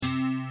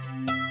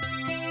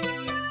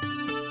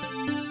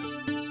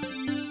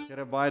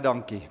Here, baie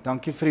dankie.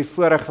 Dankie vir die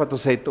voorreg wat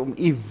ons het om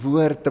u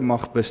woord te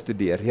mag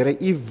bestudeer. Here,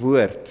 u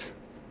woord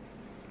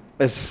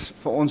is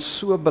vir ons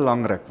so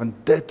belangrik, want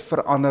dit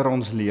verander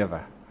ons lewe.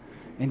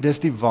 En dis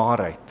die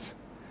waarheid.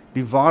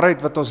 Die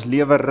waarheid wat ons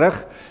lewe rig,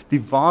 die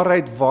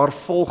waarheid waar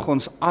volg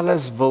ons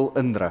alles wil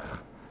inrig.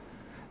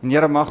 En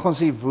Here, mag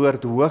ons u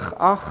woord hoog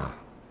ag.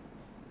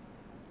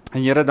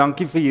 En Here,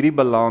 dankie vir hierdie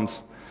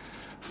balans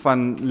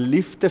van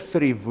liefde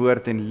vir die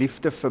woord en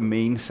liefde vir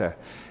mense.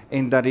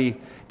 En dat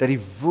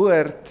die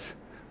woord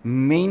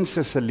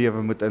mense se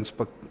lewe moet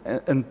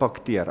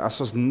impakteer.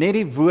 As ons net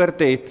die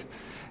woord het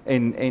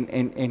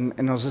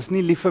en ons is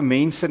nie lief vir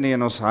mense nie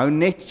en ons hou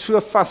net so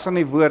vas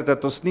aan die woord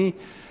dat ons nie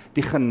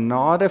die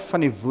genade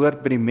van die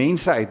woord by die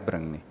mense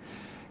uitbring nie.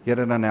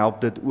 Here, dan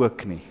help dit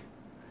ook nie.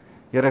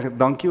 Here,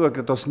 dankie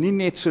ook dat ons nie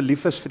net so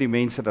lief is vir die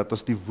mense dat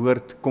ons die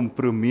woord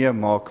kompromie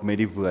maak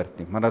met die woord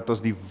nie, maar dat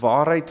ons die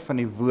waarheid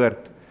van die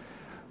woord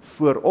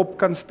voorop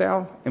kan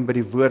stel en by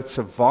die woord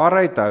se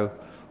waarheid hou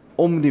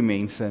om die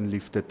mense in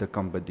liefde te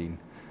kan bedien.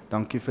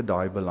 Dankie vir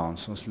daai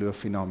balans. Ons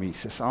loof U naam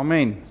Jesus.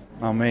 Amen.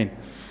 Amen.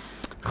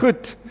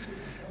 Goed.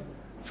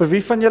 Vir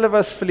wie van julle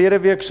was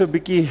verlede week so 'n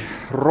bietjie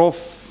rof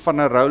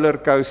van 'n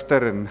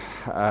rollercoaster en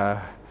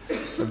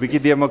 'n bietjie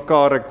de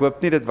mekaar? Ek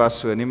hoop nie dit was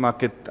so nie, maar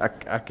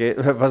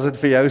ek was dit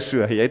vir jou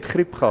so? Jy het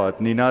griep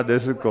gehad, Nina,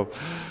 dis hoekom.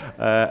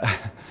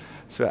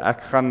 So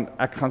ek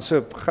gaan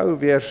so gou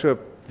weer so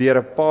deur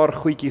 'n paar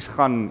goedjies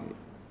gaan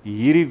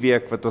hierdie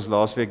week wat ons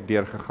laasweek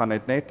deur gegaan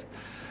het net.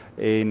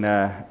 En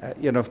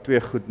een of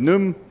twee goed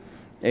noem.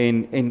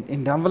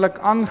 En dan wil ek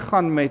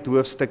aangaan met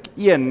hoofstuk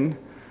 1,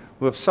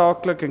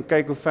 hoofsaaklik, en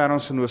kyk hoe ver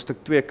ons in hoofstuk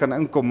 2 kan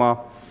inkom. Maar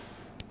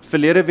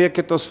verlede week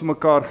het ons vir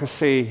mekaar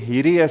gesê,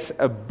 hierdie is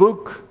 'n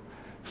boek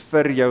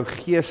vir jou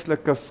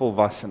geestelike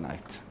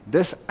volwassenheid.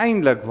 Dis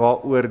eintlik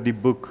waaroor die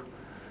boek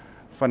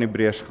van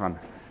Hebreërs gaan.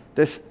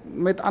 Dis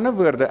met ander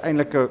woorde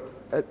eintlik 'n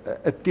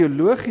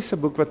teologiese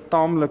boek wat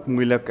taamlik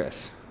moeilik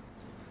is.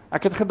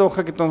 Ek het gedog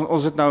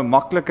ons het nou 'n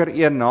makliker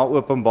een na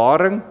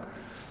Openbaring.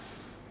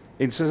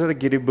 En soos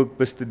ek hierdie boek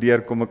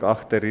bestudeer, kom ek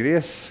agter,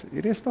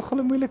 hierdie is nogal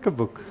 'n moeilike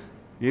boek.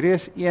 Hierdie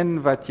is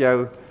een wat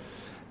jou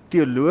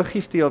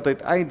teologies die hele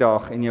tyd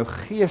uitdaag en jou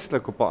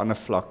geestelik op 'n ander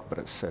vlak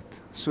sit.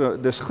 So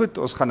dis goed,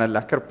 ons gaan 'n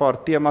lekker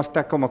paar temas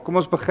tackle, maar kom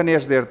ons begin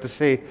eers deur te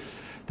sê,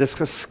 dis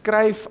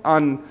geskryf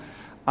aan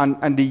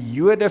die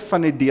Jode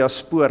van die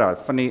diaspora,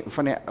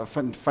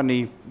 van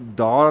die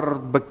daar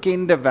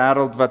bekende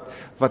wêreld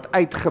wat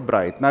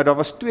uitgebrei het. Nou daar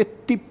was twee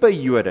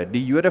tipe Jode,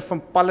 die Jode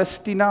van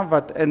Palestina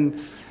wat in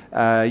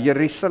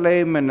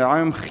Jerusalem en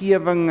daai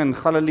omgewing in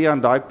Galilea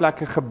en daai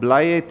plekke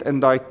gebly het in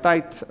daai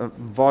tyd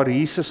waar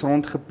Jesus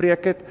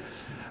rondgepreek het.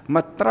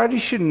 Maar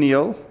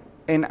tradisioneel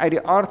en uit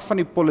die aard van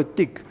die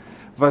politiek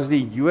was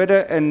die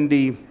Jode in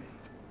die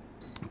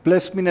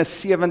plus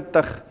minus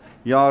 70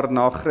 jaar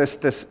na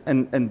Christus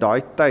in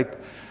daai tyd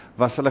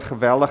was hulle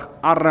geweldig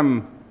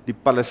arm, die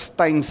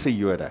Palestynse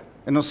Jode.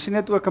 En ons sien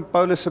dit ook in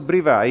Paulus se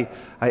briewe.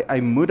 Hy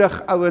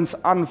moedig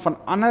ouens aan van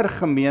ander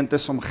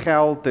gemeentes om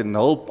geld en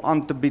hulp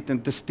aan te bied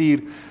en te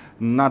stuur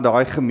na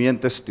daai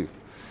gemeentes toe.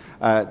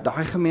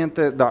 Daai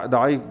gemeente,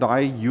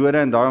 daai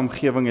Jode in daai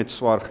omgewing het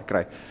swaar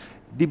gekry.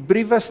 Die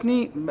brief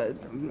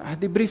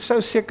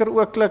sou seker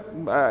ooklik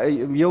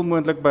heel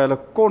moontlik by hulle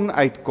kon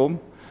uitkom,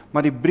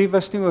 maar die brief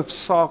was nie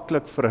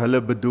hoofsaaklik vir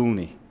hulle bedoel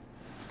nie.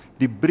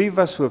 Die brief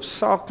was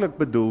hoofsaaklik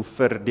bedoel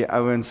vir die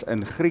ouens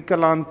in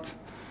Griekeland,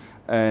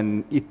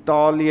 in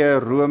Italië,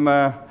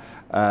 Rome,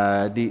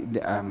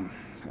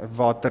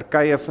 waar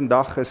Turkye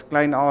vandag is,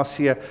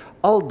 Klein-Asië,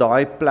 al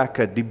daai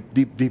plekke,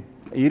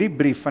 hierdie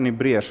brief van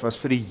Hebreërs was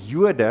vir die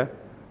Jode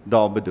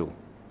daar bedoel.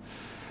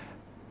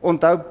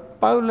 Onthou,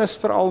 Paulus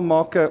veral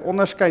maak 'n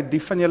onderskeid,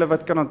 die van julle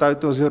wat kan onthou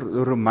toe ons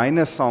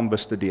Romeine saam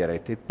bestudeer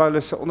het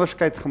Paulus 'n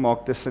onderskeid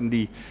gemaak tussen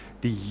die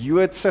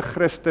Joodse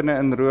Christene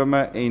in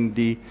Rome en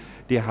die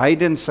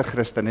heidense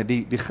Christene,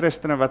 die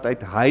Christene wat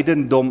uit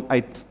heidendom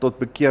uit tot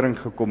bekering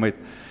gekom het,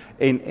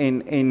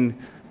 en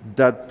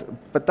dat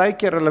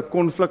partykeer hulle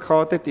konflik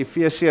gehad het,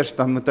 Efesiërs,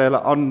 dan moet hy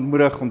hulle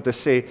aanmoedig om te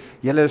sê,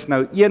 julle is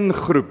nou een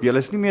groep, julle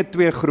is nie meer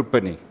twee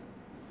groepe nie,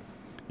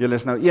 julle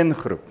is nou een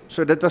groep.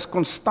 So dit was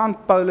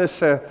konstant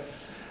Paulus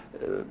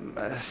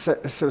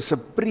se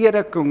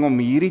prediking om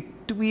hierdie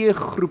twee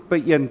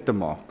groepe een te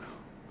maak.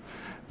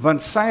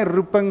 Want sy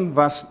roeping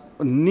was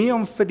nie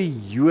om vir die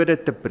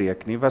Jode te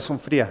preek nie, was om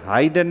vir die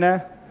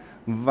heidene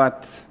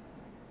wat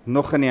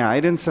nog in die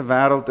heidense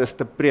wêreld is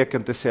te preek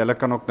en te sê hulle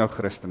kan ook nou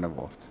Christene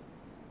word.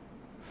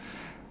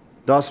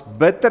 Daar's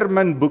bitter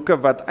min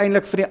boeke wat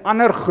eintlik vir die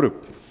ander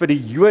groep, vir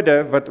die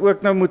Jode wat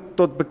ook nou moet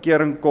tot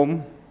bekering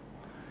kom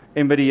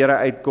en by die Here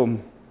uitkom.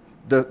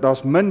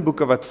 Daar's min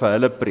boeke wat vir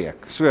hulle preek.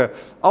 So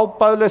al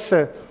Paulus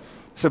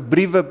se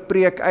briewe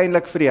preek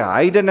eintlik vir die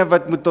heidene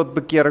wat moet tot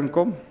bekering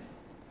kom.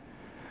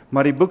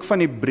 Maar die boek van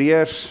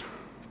Hebreërs,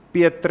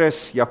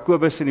 Petrus,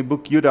 Jakobus en die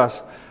boek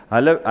Judas,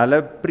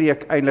 hulle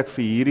preek eintlik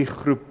vir hierdie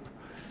groep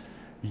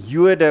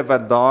Jode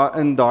wat daar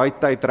in daai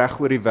tyd reg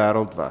oor die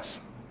wêreld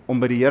was, om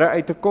by die Here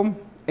uit te kom,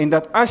 en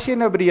dat as jy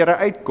nou by die Here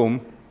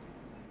uitkom,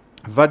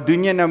 wat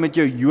doen jy nou met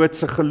jou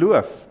Joodse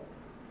geloof?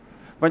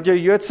 Want jou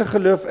Joodse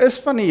geloof is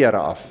van die Here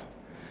af.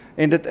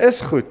 En dit is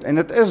goed, en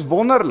dit is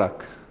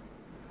wonderlik.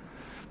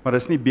 Maar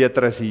dit is nie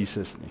beter as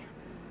Jesus nie.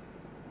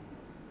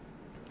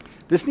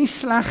 Dit is nie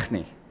sleg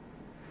nie.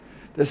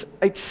 Dit is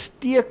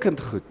uitstekend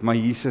goed, maar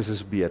Jesus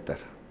is beter.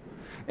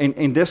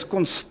 En dis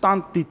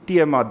konstant die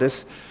tema,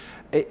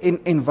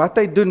 en wat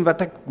hy doen,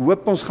 wat ek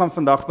hoop ons gaan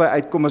vandag by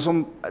uitkom, is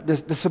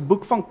dis 'n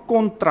boek van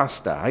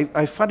kontraste.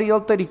 Hy vat die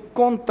hele tyd die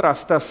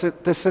kontraste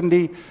tussen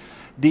die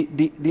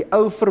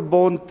ou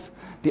verbond,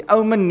 die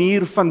ou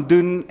manier van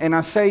doen, en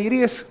dan sê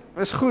hierdie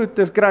is goed,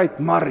 dis great,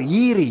 maar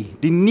hierdie,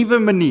 die nuwe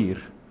manier,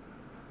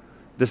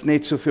 dis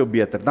net soveel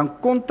beter. Dan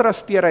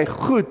kontrasteer hy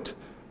goed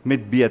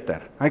met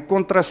beter. Hy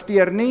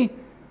kontrasteer nie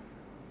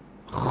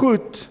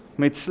goed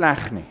met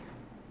sleg nie.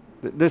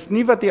 Dis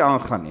nie wat hier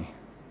aangaan nie.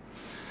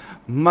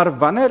 Maar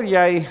wanneer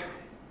jy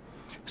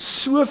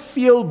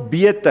soveel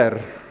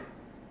beter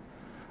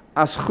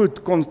as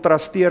goed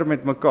kontrasteer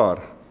met mekaar,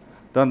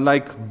 dan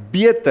lyk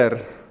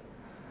beter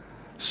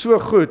so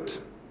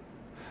goed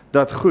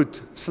dat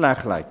goed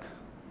sleg lyk.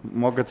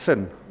 Maak dit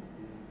sin?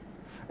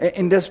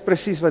 En dis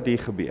presies wat hier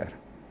gebeur.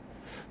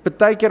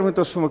 Partykeer moet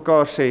ons vir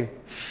mekaar sê,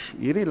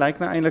 hierdie lyk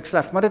nou eintlik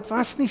sleg, maar dit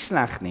was nie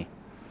sleg nie.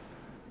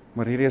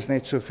 Maar hierdie is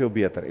net soveel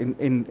beter.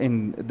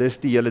 En dis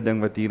die hele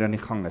ding wat hier aan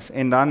die gang is.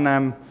 En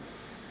dan,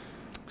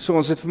 so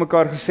ons het vir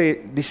mekaar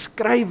gesê, die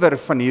skrywer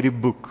van hierdie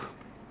boek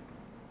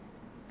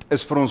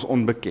is vir ons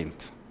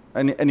onbekend.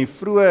 In die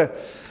vroeë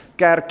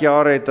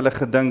kerkjare het hulle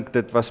gedink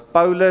dit was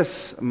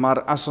Paulus,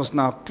 maar as ons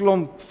na 'n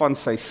klomp van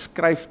sy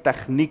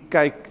skryftegniek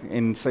kyk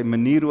en sy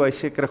manier hoe hy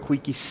sekere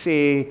goedjies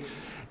sê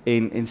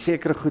en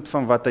sekere goed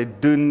van wat hy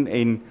doen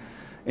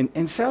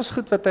en selfs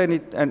goed wat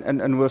hy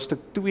in hoofstuk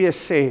 2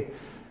 sê,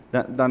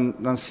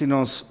 dan sien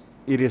ons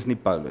hierdie is nie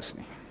Paulus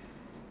nie.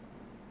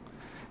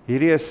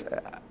 Hierdie is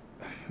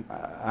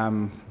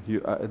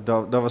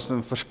daar was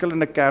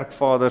verskillende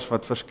kerkvaders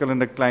wat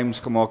verskillende claims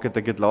gemaak het.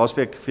 Ek het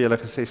laasweek vir julle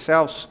gesê,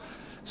 selfs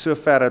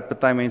sover het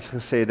party mense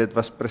gesê dit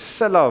was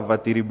Priscilla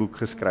wat hierdie boek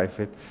geskryf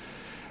het.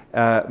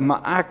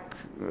 Maar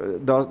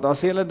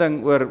daar's 'n hele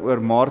ding oor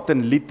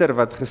Martin Luther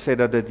wat gesê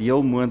dat dit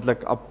heel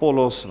moontlik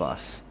Apollos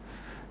was.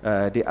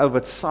 Die ou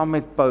wat saam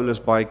met Paulus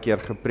baie keer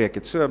gepreek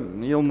het. So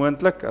heel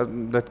moontlik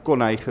dit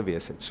kon hy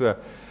gewees het. So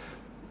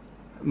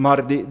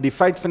maar die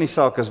feit van die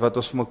saak is wat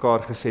ons vir mekaar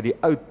gesê, die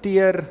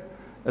outeur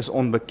is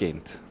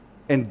onbekend.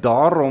 En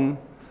daarom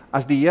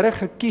as die Here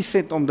gekies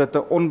het om dit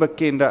 'n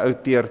onbekende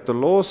outeur te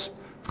los,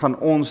 gaan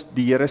ons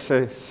die Here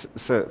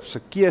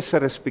se keuse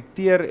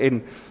respekteer,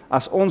 en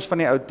as ons van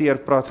die outeur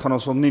praat, gaan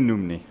ons hom nie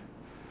noem nie.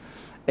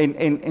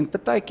 En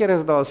partykeer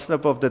is daar 'n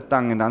slip of the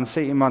tongue, en dan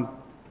sê iemand,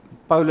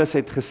 Paulus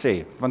het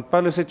gesê, want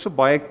Paulus het so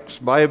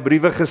baie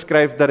briewe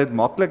geskryf, dat dit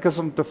maklik is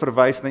om te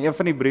verwys na een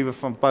van die briewe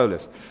van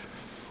Paulus.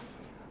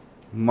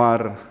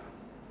 Maar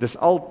dis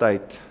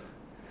altyd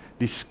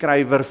die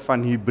skrywer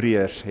van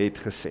Hebreërs het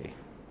gesê.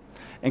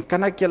 En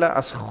kan ek julle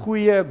as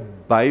goeie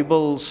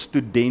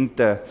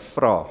Bybelstudente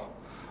vra,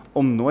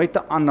 om nooit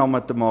 'n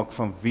aanname te maak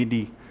van wie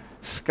die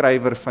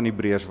skrywer van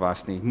Hebreërs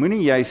was nie.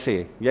 Moenie jy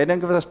sê, jy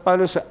dink wat as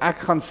Paulus, so ek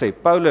gaan sê,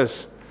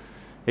 Paulus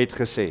het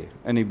gesê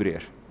in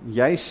Hebreërs.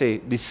 Jy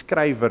sê, die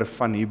skrywer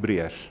van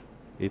Hebreërs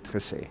het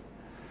gesê.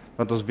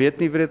 Want ons weet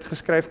nie wie dit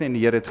geskryf nie, en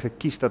die Here het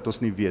gekies dat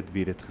ons nie weet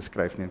wie dit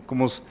geskryf nie.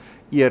 Kom ons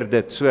eer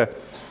dit. So,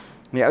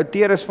 die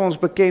outeur is vir ons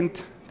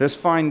bekend, dis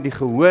fyn, die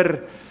gehoor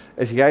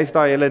is juist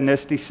daai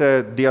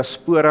Hellenistiese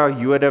diaspora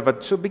Jode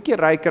wat so 'n bietjie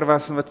ryker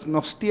was en wat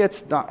nog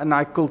steeds in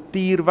daai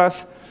kultuur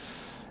was.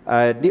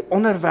 Die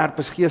onderwerp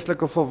is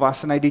geestelike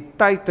volwassenheid. Die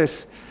tyd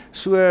is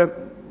so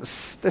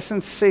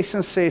tussen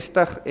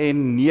 66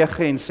 en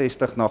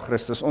 69 na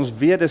Christus. Ons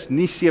weet dis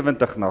nie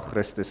 70 na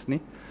Christus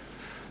nie.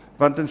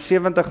 Want in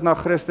 70 na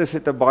Christus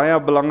het 'n baie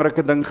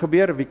belangrike ding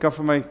gebeur. Wie kan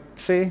vir my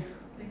sê?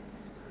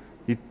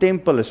 Die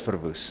tempel is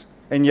verwoes.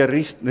 En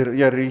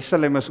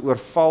Jerusalem is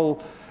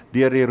oorval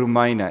deur die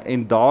Romeine,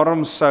 en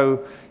daarom sou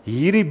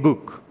hierdie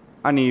boek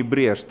aan die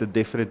Hebreërs dit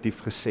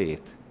definitief gesê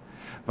het.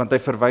 Want hy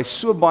verwys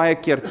so baie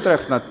keer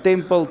terug na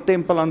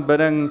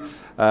tempelaanbidding,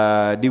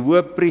 die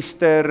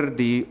hoëpriester,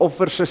 die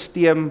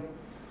offersisteem,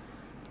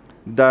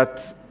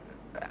 dat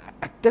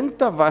ek dink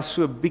daar was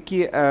so 'n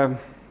bietjie 'n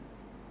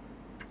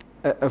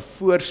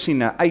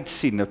voorsien, 'n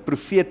uitsien, 'n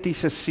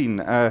profetiese sien.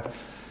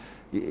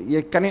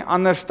 Jy kan nie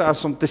anders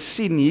as om te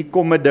sien hier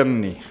kom 'n ding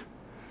nie.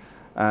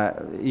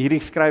 Hierdie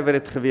skrywer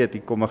het geweet,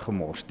 hier kom 'n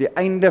gemors. Die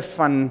einde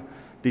van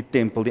die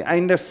tempel, die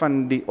einde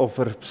van die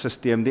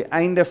offersisteem, die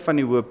einde van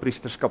die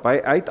hoëpriesterskap.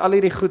 Hy het al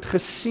hierdie goed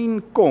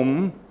gesien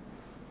kom,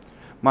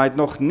 maar hy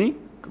het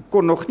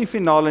kon nog nie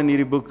finaal in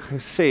hierdie boek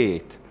gesê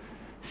het.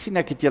 Sien,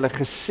 ek het julle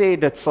gesê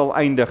dit sal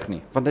eindig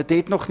nie, want dit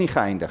het nog nie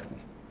geëindig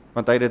nie.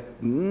 Want hy het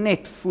dit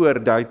net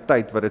voor daai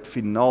tyd wat dit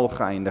finaal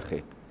geëindig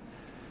het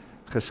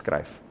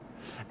geskryf.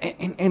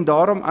 En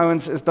daarom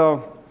ouens is daar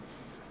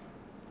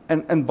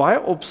in baie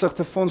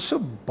opsigte vir ons so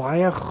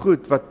baie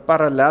goed wat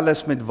parallel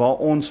is met waar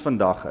ons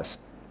vandag is.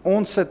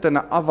 Ons sit in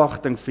 'n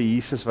afwagting vir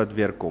Jesus wat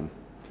weer kom.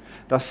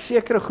 Daar's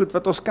sekere goed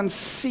wat ons kan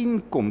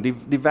sien kom.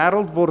 Die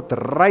wêreld word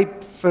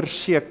ryp vir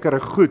sekere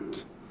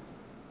goed.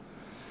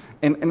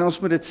 En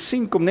ons moet dit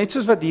sien kom, net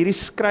soos wat hierdie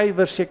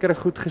skrywer sekere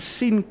goed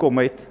gesien kom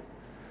het,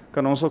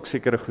 kan ons ook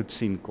sekere goed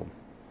sien kom.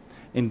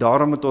 En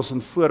daarom moet ons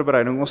in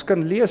voorbereiding, ons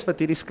kan lees wat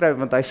hierdie skryf,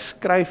 want hy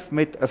skryf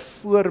met 'n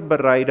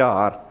voorbereide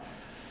hart,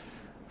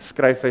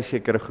 skryf hy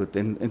sekere goed,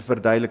 en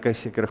verduidelik hy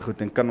sekere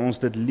goed, en kan ons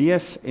dit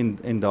lees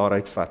en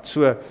daaruit vat.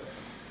 So,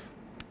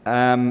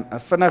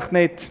 vinnig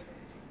net,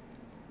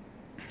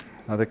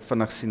 laat ek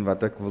vinnig sien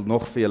wat ek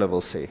nog vir julle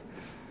wil sê.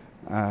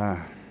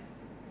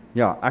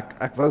 Ja,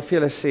 ek wou vir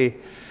julle sê,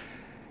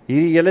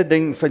 hierdie hele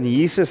ding van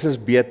Jesus is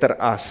beter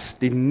as,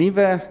 die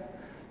nuwe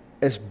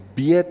is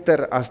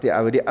beter as die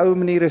ou. Die ou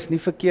manier is nie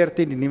verkeerd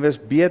nie, die nuwe is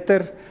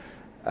beter,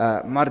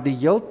 maar die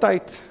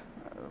heeltyd,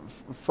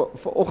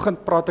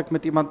 vanoggend praat ek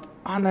met iemand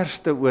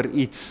anderste oor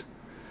iets,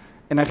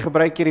 en hy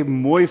gebruik hierdie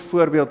mooi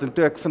voorbeeld, en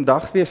toe ek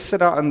vandag weer sit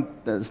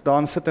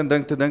daar sit en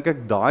dink, toe dink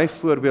ek, daai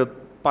voorbeeld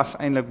pas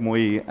eintlik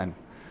mooi hier in.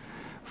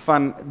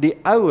 Van die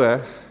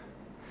oue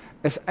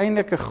is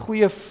eintlik 'n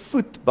goeie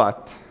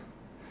voetbad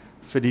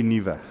vir die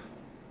nuwe.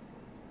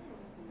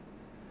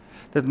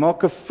 Dit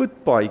maak 'n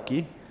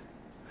voetpaadjie,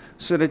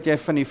 sodat jy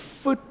van die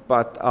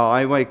voetpad 'n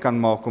highway kan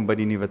maak om by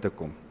die nuwe te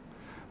kom.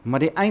 Maar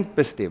die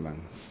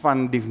eindbestemming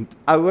van die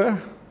oue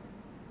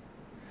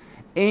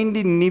en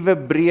die nuwe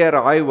breër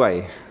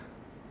highway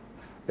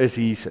is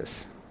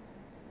Jesus.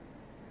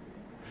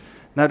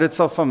 Nou dit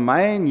sal van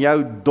my en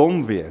jou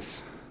dom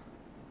wees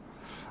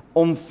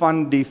om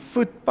van die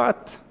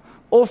voetpad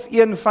of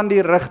een van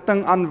die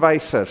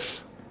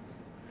rigtingaanwysers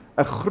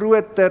 'n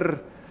groter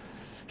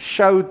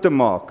show te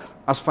maak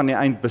as van die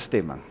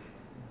eindbestemming.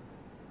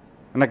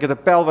 En ek het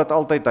 'n pel wat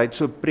altyd, hy het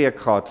so preek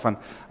gehad van,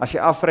 as jy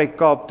afry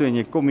Kaap toe en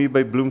jy kom hier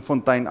by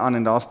Bloemfontein aan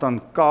en daar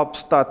staan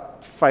Kaapstad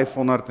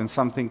 500 and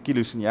something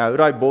kilos en jy hou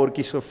daai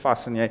bordjie so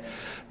vas en jy,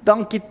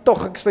 dankie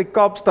tog, ek is by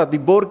Kaapstad, die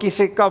bordjie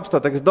sê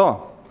Kaapstad, ek is daar.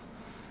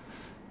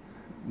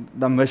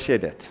 Dan mis jy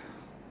dit.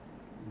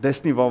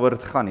 Dis nie waaroor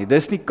dit gaan nie,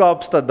 dis nie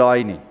Kaapstad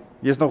daai nie,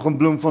 jy is nog in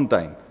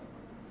Bloemfontein.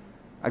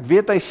 Ek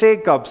weet hy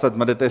sê Kaapstad,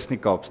 maar dit is nie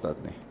Kaapstad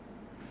nie.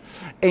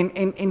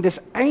 En dis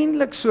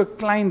eintlik so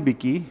klein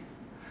bietjie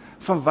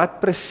van wat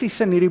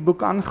presies in hierdie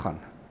boek aangaan.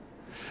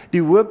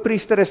 Die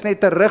hoëpriester is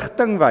net 'n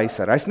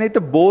rigtingwyser, hy's net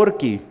 'n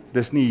bordjie,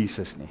 dis nie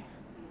Jesus nie.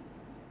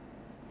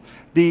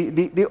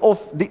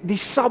 Die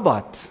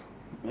Sabbat,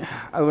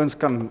 ouens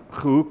kan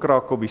gehoek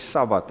raak op die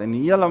Sabbat, en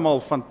heeltemal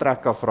van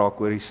trek af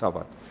raak oor die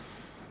Sabbat.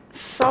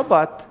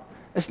 Sabbat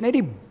is net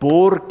die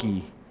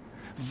bordjie,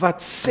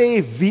 wat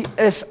sê wie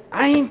is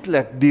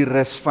eintlik die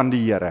rus van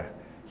die Here.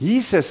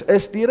 Jesus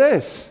is die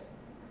rus.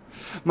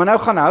 Maar nou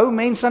gaan hou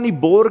mense aan die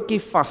bordjie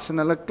vas en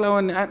hulle klou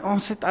en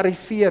ons het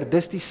arriveer,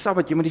 dis die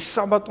Sabbat, jy moet die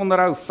Sabbat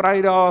onderhou,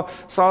 Vrydag,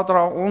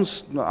 Saterdag,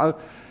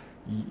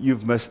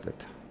 you've missed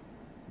it.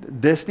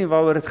 Dis nie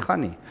waaroor dit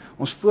gaan nie.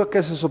 Ons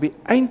fokus is op die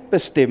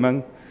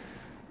eindbestemming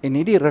en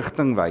nie die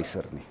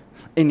rigtingwyser nie.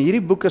 En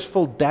hierdie boek is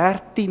vol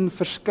 13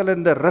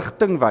 verskillende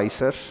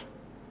rigtingwysers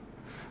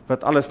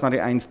wat alles na die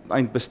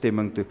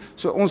eindbestemming toe.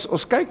 So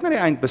ons kyk na die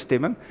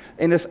eindbestemming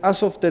en dis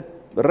asof dit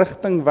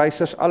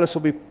rigtingwysers alles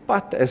op die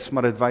pad is,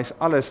 maar dit wys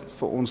alles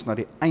vir ons na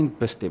die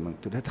eindbestemming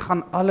toe. Dit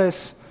gaan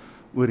alles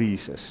oor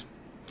Jesus.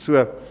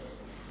 So,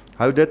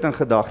 hou dit in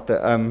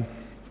gedagte.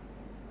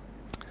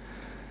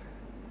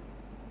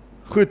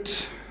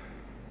 Goed.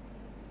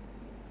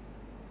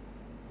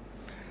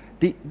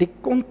 Die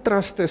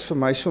kontraste is vir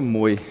my so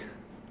mooi,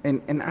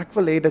 en ek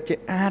wil hê dat jy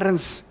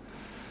eers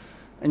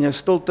in jou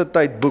stilte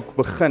tyd boek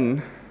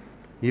begin,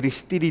 hierdie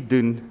studie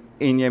doen,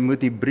 en jy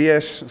moet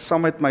Hebreërs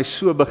saam met my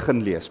so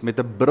begin lees, met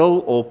 'n bril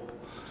op,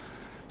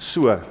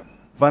 so,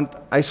 want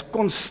hy's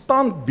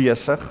konstant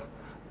besig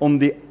om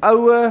die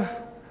oue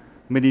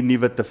met die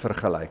nuwe te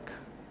vergelyk,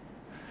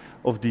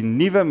 of die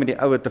nuwe met die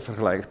oue te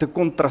vergelyk, te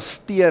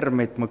kontrasteer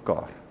met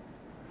mekaar.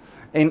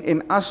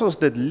 En as ons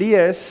dit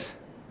lees,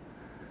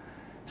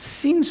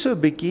 sien so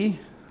 'n bietjie,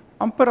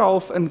 amper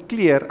half in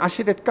kleur, as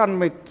jy dit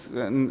kan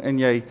en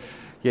jy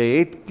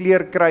het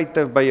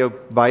kleurkruite by jou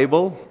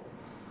Bybel,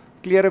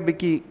 kleur 'n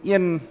bietjie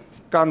een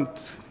kant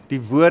die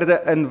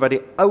woorde in wat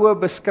die oue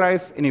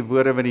beskryf en die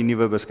woorde wat die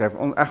nuwe beskryf.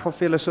 Ek gaan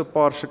vir julle so 'n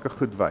paar sulke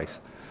goed wys.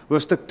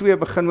 Hoofstuk 2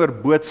 begin oor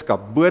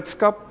boodskap.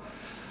 Boodskap,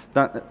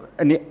 dan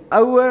in die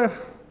oue,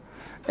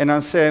 en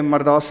dan sê hy,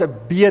 maar daar's 'n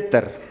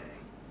beter.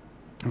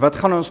 Wat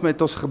gaan ons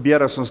met ons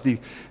gebeur as ons die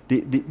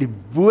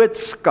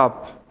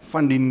boodskap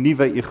van die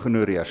nuwe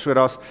ignoreer? So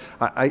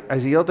hy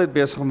is die hele tyd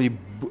besig om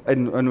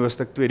in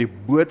hoofstuk 2 die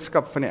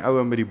boodskap van die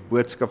oue met die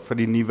boodskap van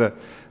die nuwe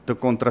te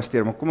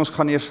kontrasteer. Maar kom ons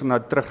gaan eers nou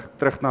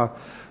terug na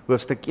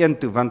hoofstuk 1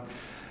 toe, want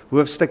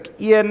hoofstuk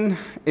 1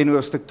 en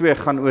hoofstuk 2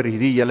 gaan oor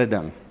hierdie hele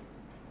ding.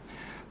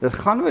 Dit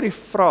gaan oor die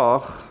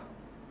vraag,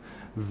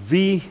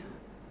 wie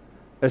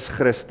is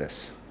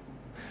Christus?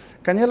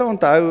 Kan julle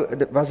onthou,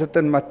 was dit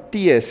in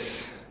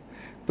Matteus,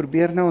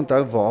 probeer nou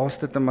onthou, waar is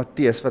dit in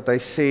Matteus, wat hy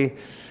sê,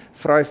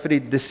 vra hy vir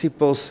die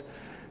disippels,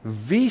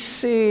 wie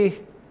sê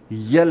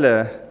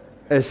julle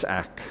is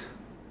ek?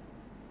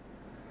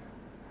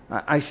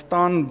 Hy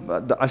staan,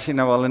 as jy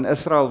nou al in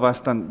Israel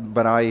was, dan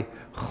by die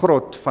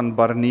grot van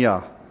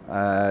Barnea,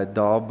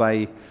 daar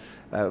by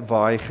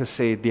waar hy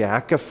gesê die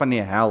hekke van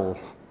die hel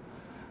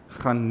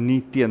gaan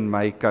nie teen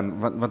my kan,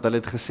 want hulle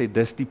het gesê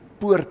dis die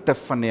poorte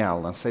van die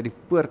hel, dan sê die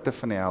poorte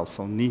van die hel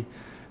sal nie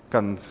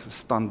kan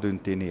stand doen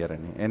teen die Here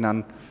nie. En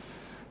dan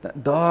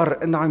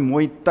daar in daai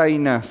mooi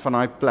tuine van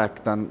daai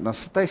plek, dan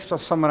sit hy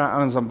saam met daai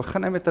ouens, dan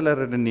begin hy met hulle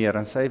redeneer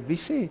en sê, wie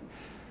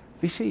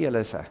sê julle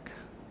is ek?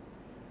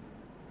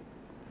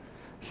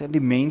 Sê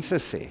die mense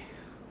sê.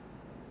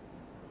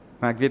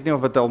 Maar ek weet nie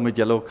of dit al met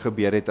julle ook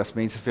gebeur het, as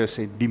mense vir jou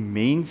sê, die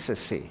mense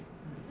sê.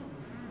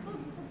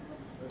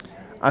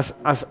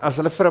 As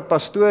hulle vir 'n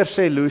pastoor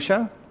sê,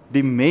 Lucia,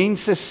 die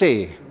mense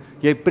sê,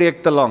 jy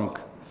preek te lank,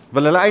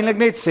 wil hulle eintlik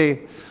net sê,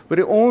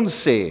 hoor ons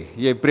sê,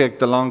 jy preek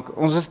te lank,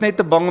 ons is net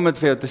te bang om dit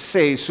vir jou te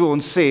sê, so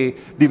ons sê,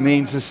 die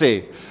mense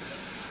sê.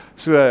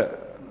 So,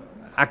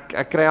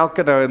 ek kry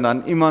elke nou en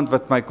dan iemand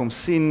wat my kom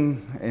sien,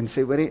 en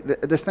sê, hoor,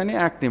 dis nou nie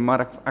ek nie,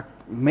 maar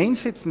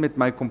mense het met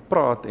my kom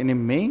praat, en die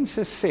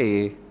mense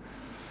sê,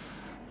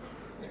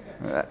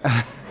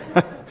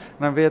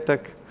 dan weet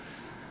ek,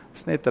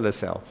 is net hulle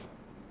self.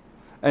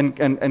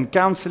 In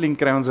counseling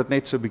kry ons dit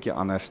net so 'n bietjie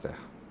anderste.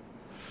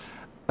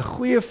 'n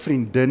Goeie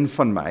vriendin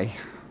van my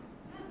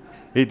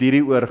het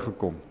hierdie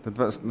oorgekom. Dit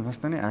was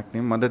nou nie ek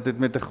nie, maar dit het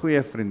met 'n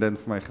goeie vriendin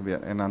van my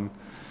gebeur. En dan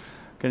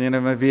kan jy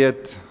nou maar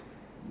weet,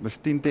 dis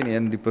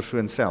 10-1 die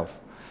persoon self.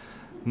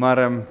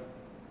 Maar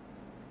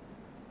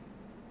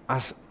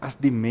as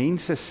die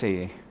mense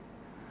sê,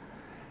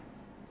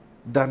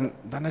 dan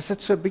is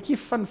dit so 'n bietjie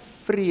van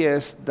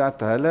vrees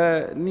dat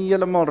hulle nie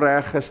heeltemal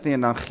reg is nie,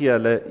 en dan gee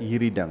hulle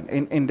hierdie ding.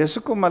 En dis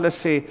hoekom hulle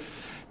sê,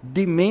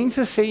 die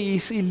mense sê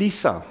hier's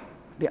Elisa,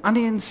 die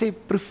ander een sê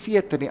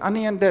profete, die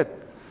ander een dit.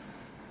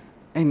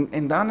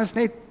 En dan is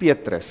net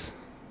Petrus.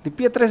 Die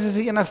Petrus is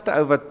die enigste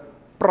ou wat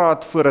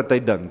praat voordat hy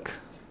dink.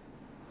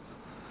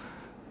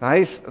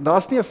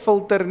 Daar's nie 'n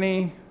filter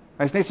nie,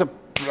 hy's net so,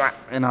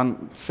 en dan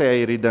sê hy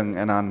hierdie ding,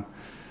 en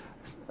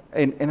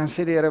dan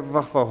sê die Here,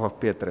 wag,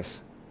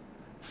 Petrus,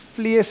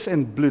 vlees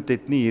en bloed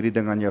het nie hierdie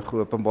ding aan jou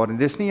geopenbaar nie.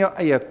 Dis nie jou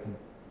eie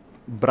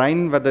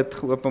brein wat dit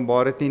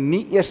geopenbaar het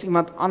nie eers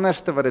iemand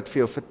anderste wat dit vir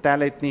jou vertel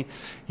het nie.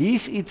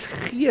 Hier's iets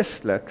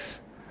geesteliks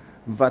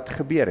wat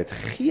gebeur het.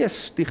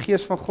 Die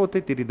gees van God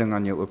het hierdie ding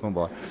aan jou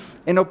openbaar.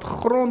 En op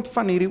grond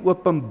van hierdie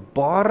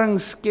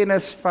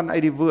openbaringskennis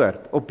vanuit die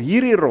woord, op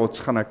hierdie rots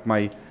gaan ek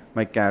my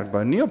kerk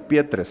bou, nie op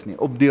Petrus nie,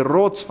 op die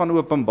rots van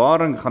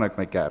openbaring gaan ek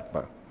my kerk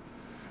bou.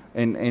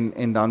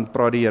 En dan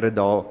praat die Here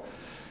daar.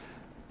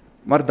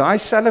 Maar daai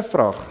selfe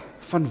vraag,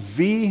 van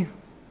wie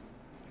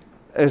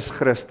is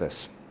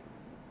Christus?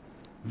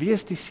 Wie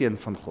is die seun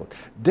van God?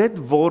 Dit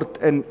word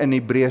in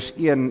Hebreërs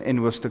 1 en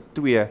hoofstuk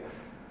 2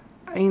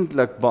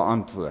 eintlik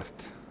beantwoord.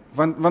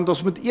 Want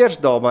ons moet eers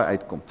daarby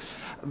uitkom.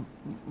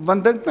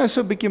 Want dink nou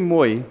so 'n bietjie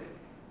mooi,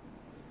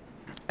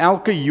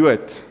 elke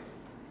Jood,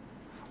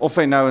 of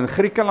hy nou in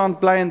Griekeland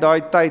bly in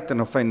daai tyd,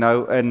 en of hy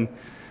nou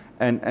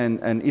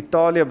in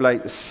Italië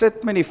bly,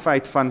 sit met die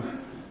feit van,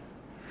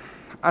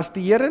 as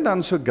die Here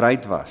dan so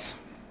great was,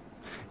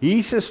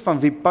 Jesus van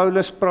wie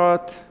Paulus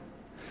praat,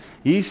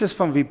 Jesus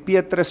van wie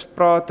Petrus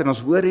praat, en ons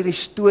hoor hierdie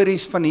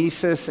stories van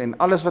Jesus, en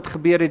alles wat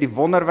gebeur het, die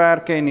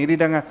wonderwerke en hierdie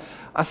dinge,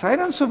 as hy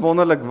dan so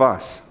wonderlik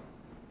was,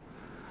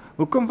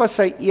 hoekom was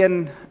hy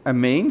 'n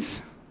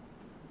mens?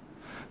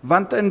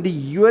 Want in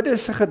die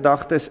Jodese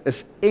gedagtes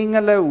is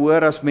engele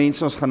hoër as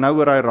mense. Ons gaan nou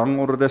oor daai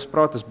rangordes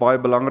praat, is baie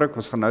belangrik,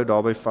 ons gaan nou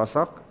daarby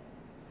vashak.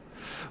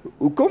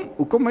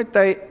 Hoekom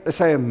is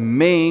hy 'n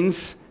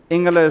mens?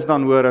 Engele is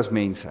dan hoër as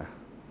mense.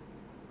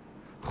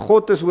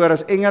 God is hoër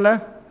as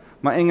engele,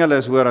 maar engele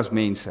is hoër as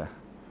mense.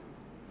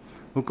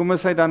 Hoekom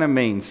is hy dan 'n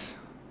mens?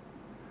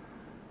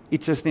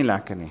 Iets is nie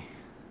lekker nie.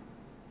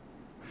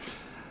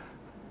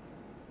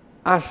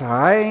 As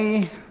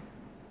hy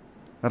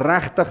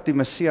regtig die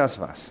Messias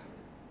was,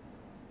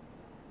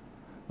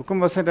 hoekom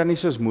was hy dan nie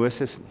soos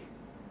Moses nie?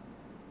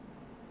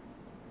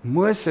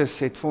 Moses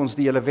het vir ons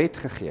die hele wet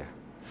gegee.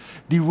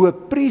 Die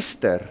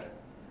hoëpriester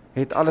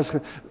het alles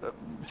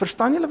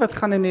Verstaan julle wat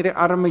gaan in hierdie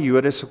arme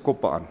Jode se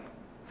koppe aan?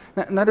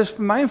 Nou dis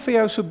vir my en vir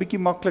jou so bietjie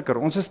makliker.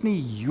 Ons is nie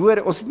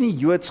Jode, ons het nie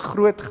Joods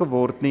groot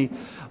geword nie.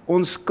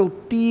 Ons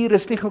kultuur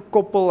is nie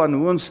gekoppel aan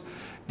hoe ons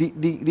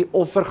die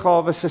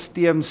offergawe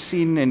stelsel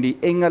sien, en die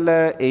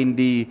engele en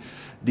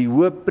die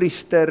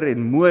hoëpriester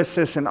en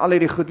Moses en al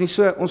hierdie goed nie.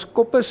 So ons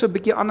koppe is so 'n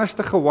bietjie anders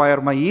te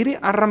gewire, maar hierdie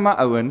arme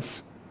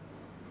ouens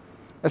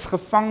is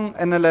gevang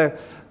in hulle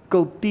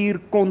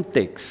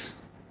kultuurkonteks.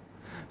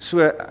 So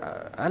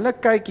hulle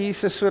kyk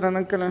Jesus so, dan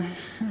dink hulle,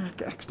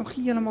 ek is nog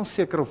nie heeltemal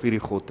seker of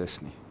hierdie God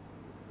is nie.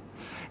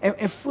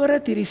 En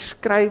voordat hierdie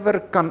skrywer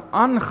kan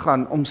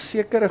aangaan om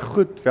sekere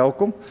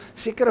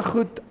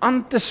goed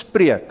aan te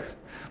spreek,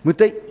 moet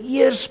hy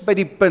eers by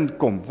die punt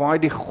kom waar hy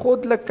die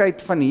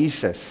goddelikheid van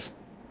Jesus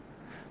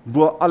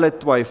bo alle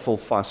twyfel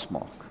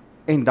vasmaak.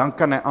 En dan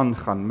kan hy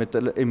aangaan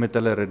met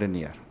hulle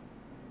redeneer.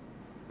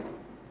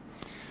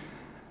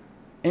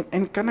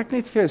 En kan ek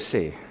net vir jou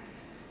sê,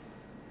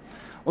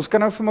 ons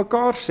kan nou vir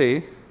mekaar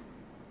sê,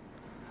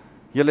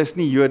 julle is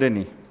nie Jode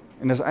nie,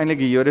 en dis eintlik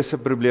die Jode se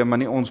probleem, maar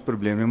nie ons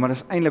probleem nie, maar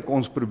dis eintlik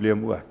ons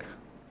probleem ook.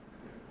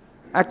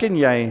 Ek en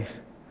jy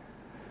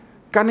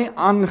kan nie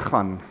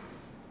aangaan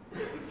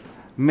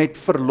met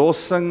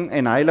verlossing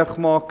en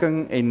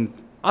heiligmaking en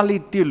al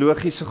die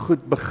teologiese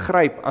goed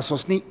begryp as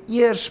ons nie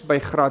eers by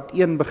graad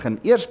 1 begin,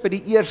 eers by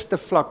die eerste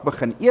vlak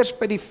begin, eers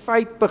by die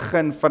feit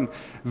begin van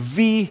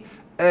wie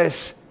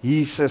is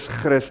Jesus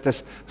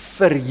Christus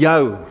vir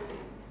jou.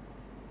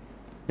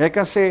 Jy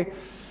kan sê,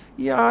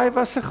 ja, hy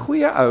was 'n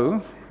goeie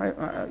ou,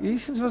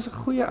 Jesus was 'n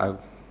goeie ou.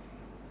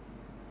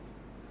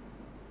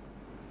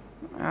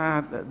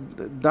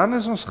 Dan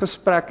is ons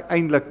gesprek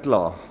eintlik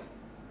klaar.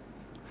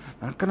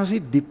 Dan kan ons nie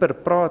dieper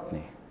praat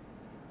nie.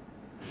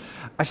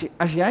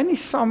 As jy nie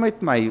saam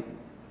met my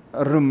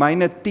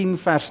Romeine 10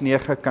 vers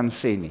 9 kan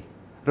sê nie.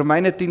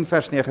 Romeine 10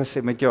 vers 9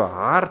 sê met jou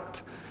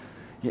hart,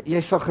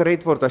 jy sal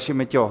gered word as jy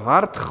met jou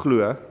hart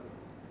glo,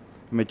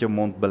 met jou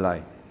mond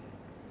bely.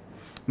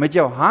 Met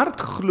jou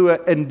hart glo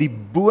in die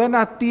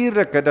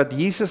bonatuurlike dat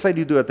Jesus uit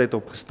die dood uit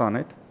opgestaan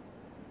het.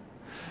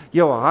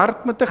 Jou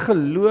hart moet 'n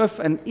geloof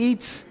in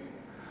iets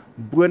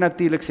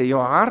bonatuurlik sê.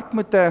 Jou hart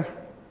moet 'n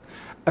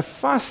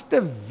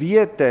vaste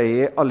wete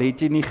hê, al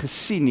het jy nie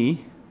gesien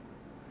nie,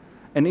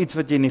 in iets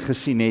wat jy nie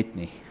gesien het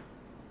nie.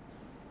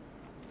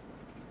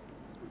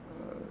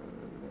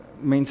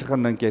 Mense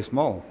gaan dink jy's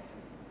mal.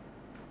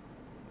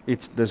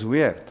 Dis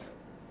weird.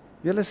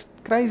 Julle is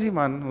crazy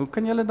man, hoe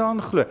kan julle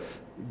daarin glo?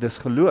 Dis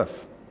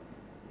geloof.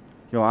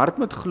 Jou hart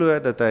moet glo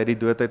dat hy uit die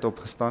dood uit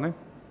opgestaan het.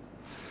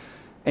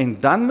 En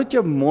dan moet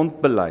jou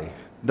mond bely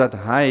dat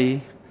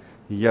hy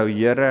jou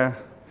Here,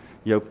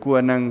 jou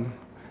koning,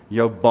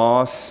 jou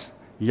baas,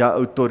 jou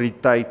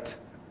autoriteit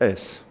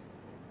is.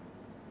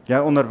 Jy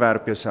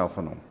onderwerp jouself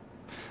aan hom.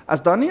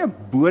 As daar nie 'n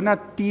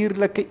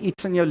bonatuurlike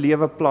iets in jou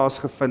lewe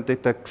plaasgevind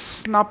het, ek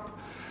snap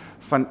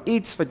van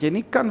iets wat jy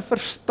nie kan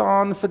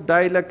verstaan,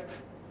 verduidelik,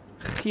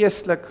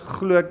 geestelik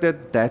glo ek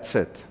dit, that's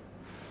it.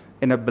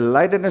 En 'n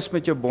belydenis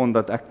met jou bond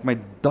dat ek my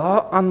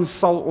daaraan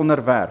sal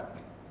onderwerp,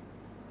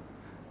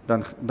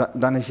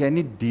 dan is jy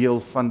nie deel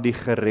van die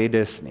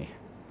gereddes nie.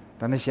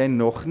 Dan is jy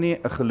nog nie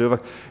 'n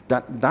gelowige,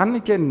 dan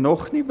het jy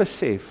nog nie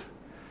besef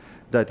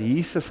dat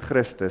Jesus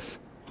Christus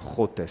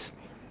God is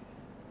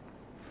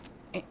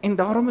nie. En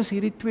daarom is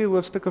hierdie 2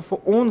 hoofstukke vir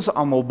ons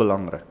almal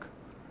belangrik,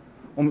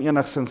 om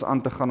enigstens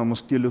aan te gaan, om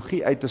ons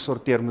teologie uit te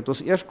sorteer. Moet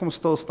ons eers kom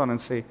stil staan en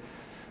sê,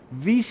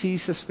 wie is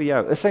Jesus vir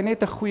jou? Is hy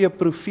net 'n goeie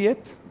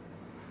profeet?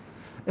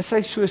 Is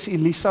hy soos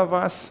Elisa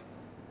was?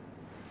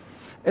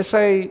 Is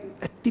hy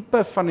 'n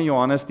tipe van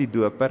Johannes die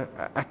Doper?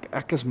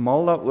 Ek is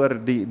mal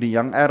daaroor, die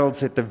Young Adults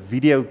het 'n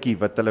videoetjie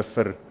wat hulle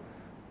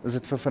is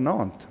dit vir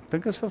vanaand? Ek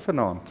dink is vir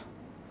vanaand.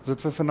 Is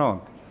dit vir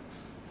vanaand?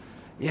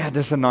 Ja,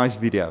 dis 'n nice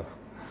video.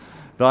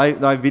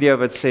 Daai video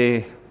wat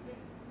sê,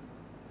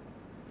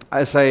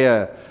 is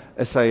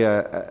hy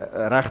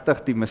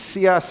regtig die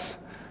Messias,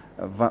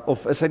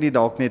 of is hy nie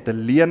dalk net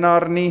 'n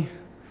leenaar nie,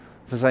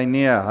 of is hy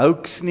nie 'n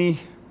hoax nie?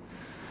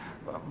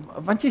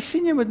 Want jy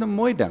sien, jy moet nou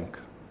mooi dink.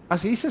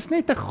 As Jesus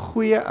net 'n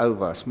goeie ou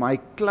was, maar hy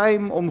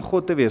claim om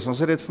God te wees, ons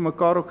het dit vir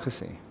mekaar ook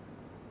gesê.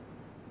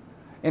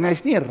 En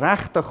hy's nie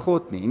regtig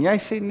God nie. En jy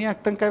sê nee,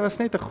 ek dink hy was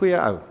net 'n goeie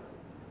ou.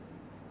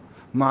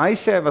 Maar hy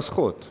sê hy was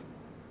God.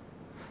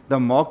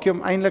 Dan maak jy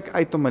hom eintlik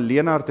uit om 'n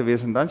leenaar te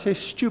wees, en dan sê jy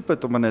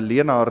stupid om in 'n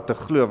leenaar te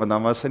glo, want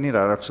dan was hy nie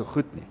regtig so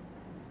goed nie.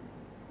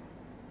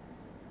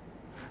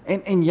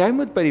 En jy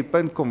moet by die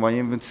punt kom waar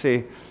jy moet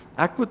sê,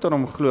 ek moet aan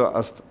hom glo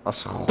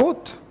as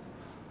God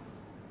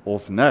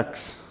of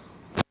niks.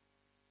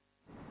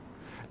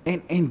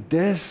 En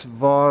dis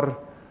waar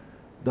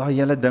daai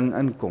hele ding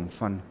inkom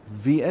van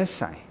wie is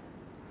hy?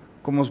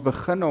 Kom ons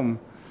begin om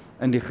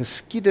in die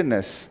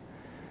geskiedenis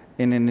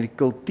en in die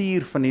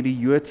kultuur van hierdie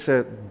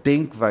Joodse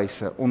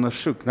denkwyse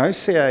ondersoek. Nou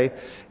sê hy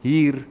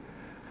hier,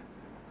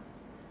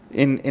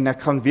 en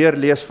ek gaan weer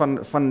lees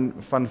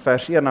van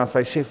vers 1 af,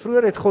 hy sê,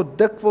 vroeër het God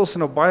dikwels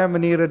en op baie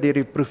maniere deur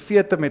die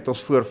profete met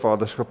ons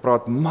voorvaders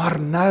gepraat, maar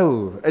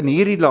nou, in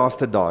hierdie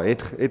laaste dae,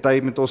 het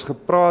hy met ons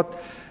gepraat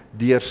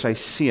deur sy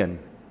seun.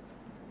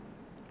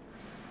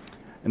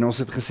 En ons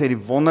het gesê, die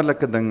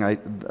wonderlike ding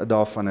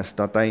daarvan is,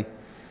 dat hy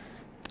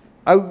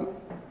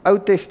Ou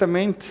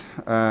Testament,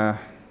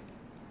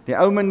 die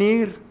ou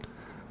manier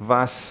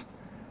was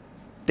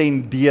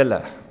ten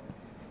dele.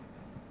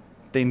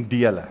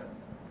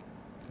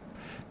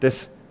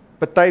 Dis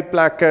party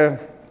plekke,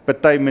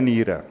 party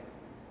maniere.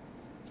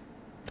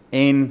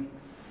 En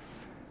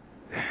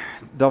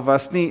daar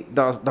was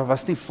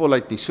nie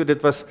voluit nie. So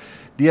dit was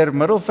deur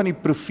middel van die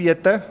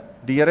profete,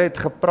 die Here het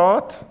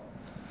gepraat.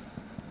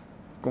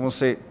 Kom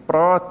ons sê,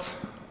 praat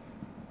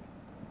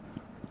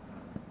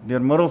deur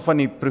middel van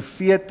die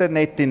profete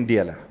net ten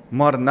dele.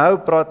 Maar nou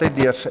praat hy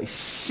deur sy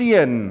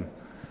seun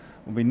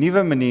op 'n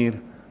nuwe manier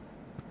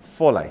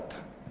voluit.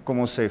 Kom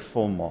ons sê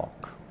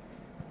volmaak.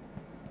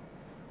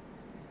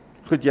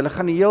 Goed, julle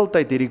gaan die hele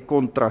tyd hierdie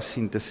kontras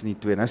sien tussen die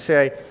twee. Nou sê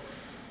hy,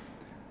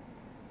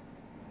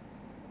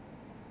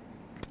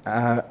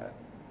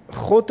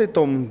 God het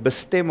hom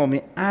bestem om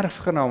die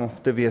erfgenaam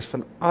te wees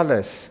van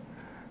alles.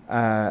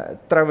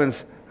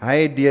 Trouwens,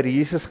 hy het deur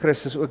Jesus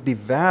Christus ook die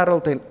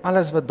wêreld en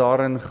alles wat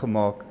daarin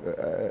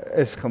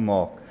is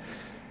gemaak.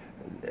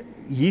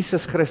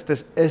 Jesus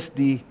Christus is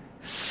die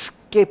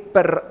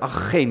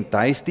skepperagent.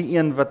 Hy is die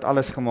een wat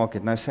alles gemaak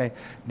het. Nou sê hy,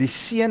 die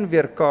seun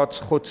weerkaats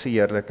God se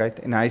heerlikheid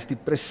en hy is die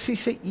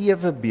presiese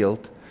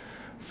ewebeeld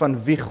van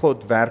wie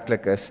God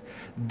werklik is.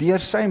 Deur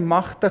sy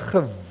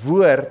magtige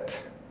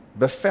woord,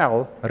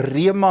 bevel,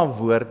 rema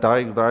woord,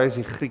 daai is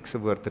die Griekse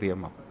woord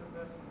rema.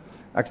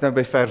 Ek is nou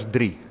by vers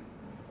 3.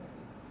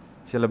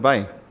 Is julle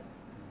by?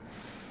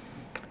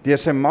 Deur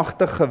sy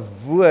magtige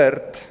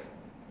woord,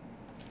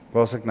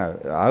 waar is ek nou?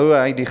 Hou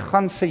hy die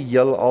ganse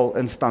heelal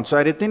in stand. So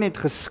hy het dit nie net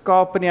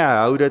geskaap nie, hy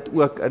hou dit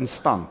ook in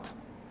stand.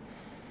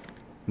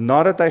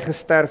 Nadat hy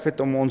gesterf het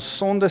om ons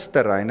sondes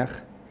te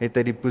reinig, het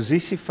hy die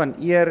posisie van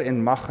eer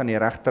en mag aan die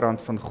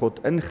regterhand van God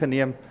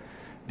ingeneem,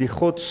 die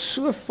God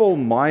so vol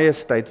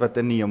majesteit wat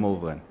in die hemel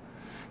woon.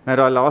 Nou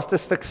daai laaste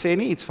stuk sê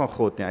nie iets van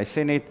God nie, hy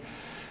sê net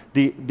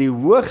die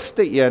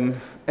hoogste een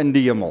in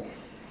die hemel.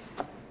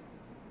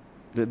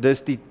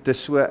 Dis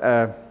so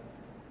 'n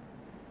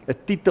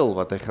titel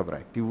wat hy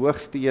gebruik, die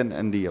hoogste een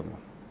in die hemel.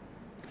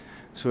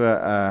 So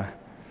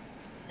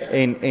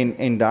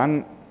en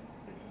dan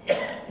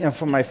een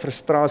van my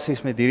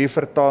frustrasies met hierdie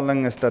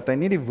vertaling is dat hy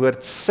nie die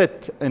woord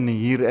sit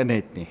hierin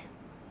het nie.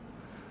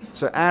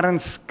 So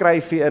ergens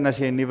skryf hy in as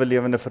jy 'n nuwe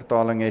lewende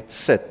vertaling het,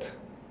 sit.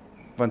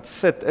 Want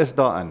sit is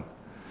daarin.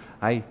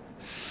 Hy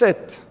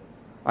sit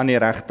aan die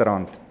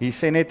regterhand. Hier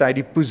sê net hy het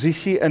die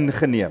posisie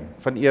ingeneem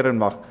van eer en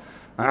mag.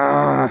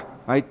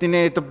 Hy het nie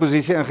net 'n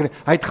posisie ingeneem,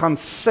 hy het gaan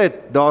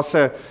sit. Daar's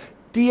 'n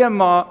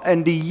tema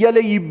in die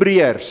hele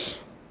Hebreërs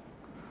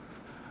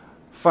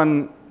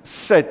van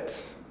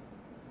sit.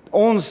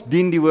 Ons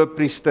dien die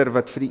hoëpriester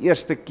wat vir die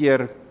eerste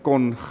keer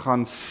kon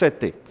gaan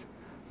sit het,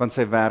 want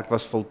sy werk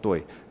was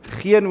voltooi.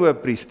 Geen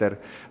hoëpriester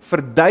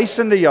vir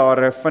duisende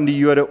jare van die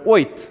Jode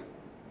ooit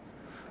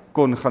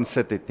kon gaan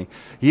sit het nie.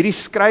 Hierdie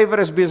skrywer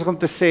is besig om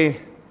te sê,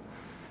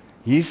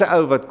 hier's 'n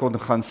ou wat kon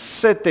gaan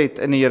sit het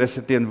in die Here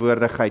se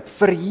teenwoordigheid.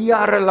 Vir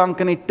jare lank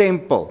in die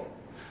tempel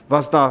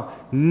was daar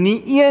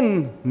nie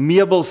een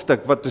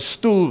meubelstuk wat 'n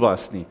stoel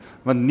was nie,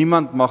 want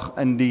niemand mag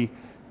in die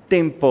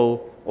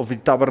tempel of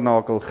die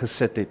tabernakel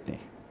gesit het nie.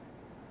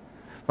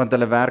 Want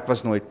hulle werk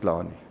was nooit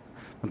klaar nie.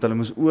 Want hulle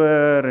moes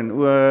oor en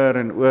oor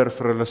en oor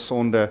vir hulle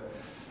sonde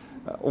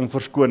om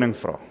verskoning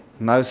vra.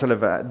 Nou is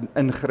hulle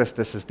in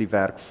Christus is die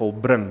werk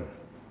volbring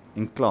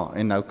en klaar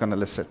en nou kan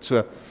hulle sit.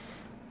 So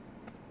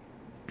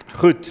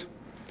goed.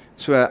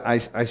 So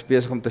hy's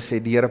besig om te sê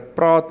die Here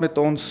praat met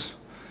ons.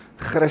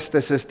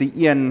 Christus is die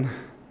een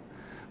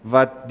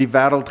wat die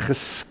wêreld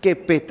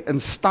geskep het, in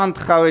stand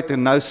gehou het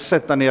en nou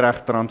sit aan die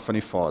regterhand van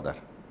die Vader.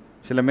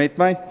 Is julle met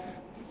my?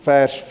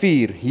 Vers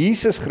 4.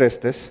 Jesus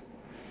Christus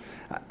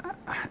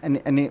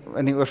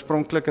in die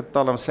oorspronklike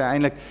taal sê hy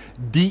eintlik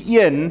die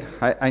een,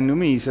 hy noem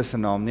nie Jesus se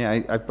naam nie,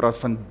 hy praat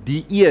van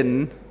die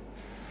een.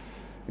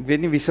 Ek weet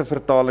nie wie se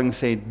vertaling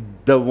sê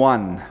the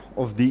one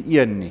of die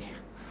een nie.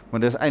 Maar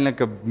dit is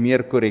eintlik 'n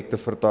meer korrekte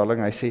vertaling.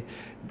 Hy sê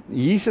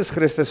Jesus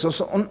Christus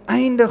is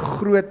oneindig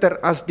groter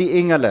as die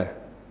engele.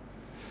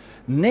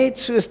 Net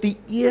soos die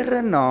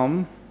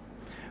erenaam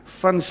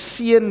van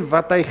seun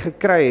wat hy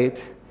gekry het,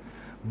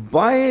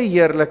 baie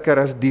heerliker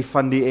as die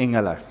van die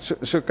engele.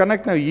 So kan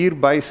ek nou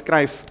hierby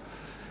skryf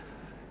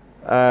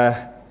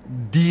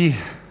die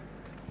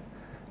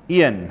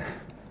een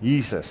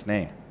Jesus,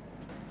 nê,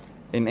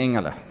 en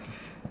engele.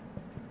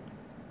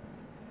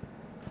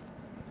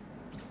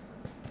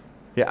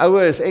 Die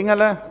ouwe is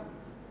engele,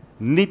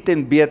 nie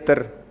ten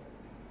beter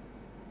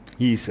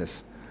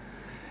Jesus.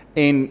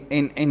 En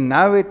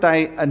nou het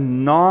hy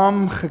 'n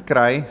naam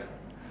gekry,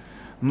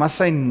 maar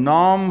sy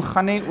naam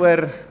gaan nie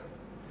oor,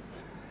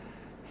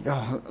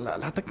 ja,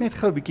 laat ek net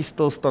gou 'n bietjie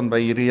stil staan by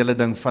hierdie hele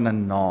ding van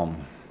 'n naam.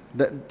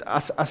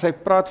 As hy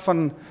praat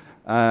van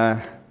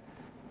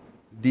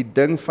die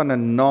ding van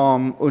 'n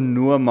naam,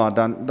 onoma,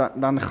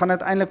 dan gaan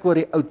dit eintlik oor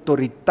die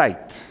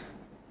autoriteit.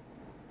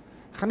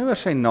 Gaan nie oor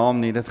sy naam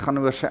nie, dit gaan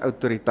oor sy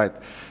autoriteit.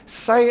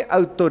 Sy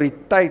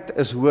autoriteit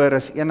is hoër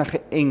as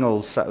enige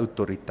engel se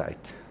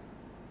autoriteit.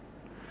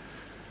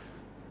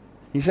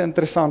 Hier's 'n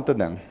interessante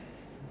ding.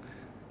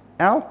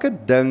 Elke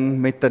ding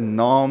met 'n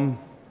naam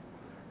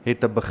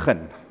het 'n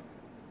begin.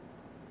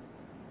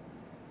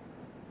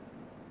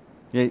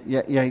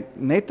 Jy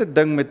net 'n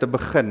ding met 'n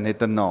begin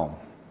het 'n naam.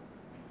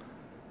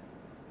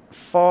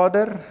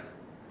 Vader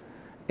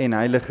en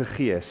Heilige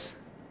Gees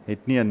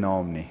het nie 'n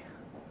naam nie.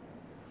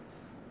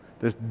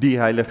 Dis die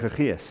Heilige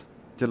Gees.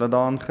 Het julle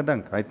daaraan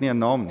gedink? Hy het nie 'n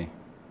naam nie.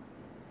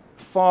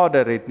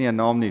 Vader het nie 'n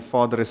naam nie.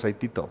 Vader is sy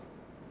titel.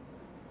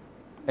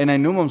 En hy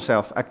noem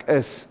homself, ek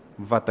is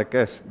wat ek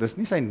is. Dis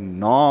nie sy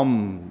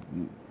naam.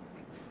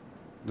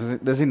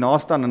 Dis die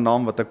naaste aan 'n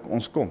naam wat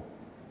ons kom.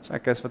 So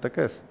ek is wat ek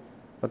is.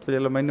 Wat wil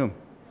julle my noem?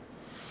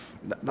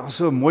 Daar's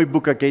so 'n mooi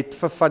boek, ek het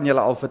vir van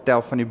julle al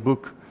vertel van die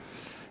boek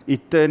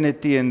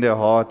Eternity in the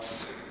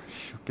Hearts.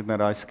 Ek het nou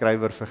daai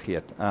skrywer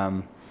vergeet.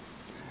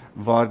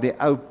 Waar die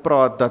ou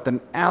praat dat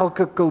in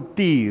elke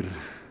kultuur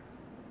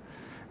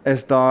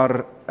is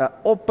daar 'n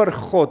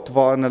oppergod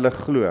waarin hulle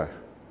glo.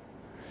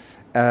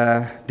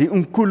 Die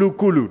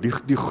Unkulunkulu,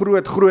 die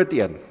groot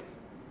een.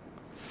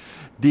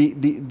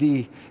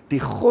 Die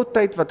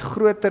godheid wat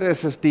groter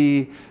is as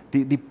die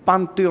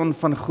pantheon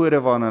van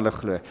gode waarna hulle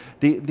glo.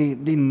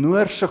 Die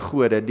Noorse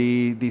gode,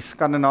 die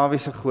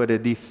Skandinawiese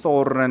gode, die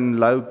Thor en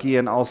Loki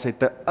en als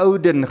het 'n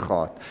Odin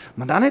gehad.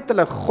 Maar dan het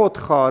hulle God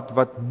gehad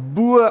wat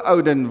bo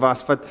Odin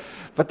was,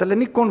 wat hulle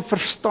nie kon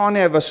verstaan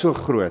nie, hy was so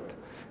groot.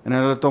 En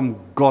hulle het hom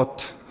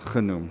God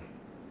genoem.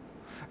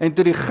 En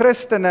toe die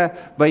Christene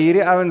by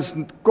hierdie ouens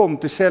kom,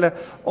 toe sê hulle,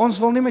 ons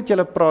wil nie met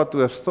julle praat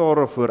oor Thor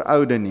of oor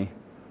Odin nie.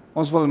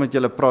 Ons wil met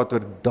julle praat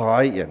oor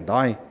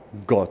daai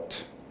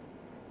God.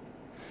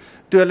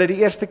 Toe hulle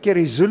die eerste keer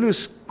die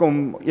Zulus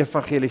kom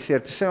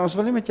evangeliseer, toe sê ons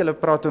wil nie met julle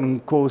praat oor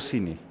Nkosi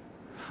nie.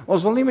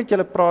 Ons wil nie met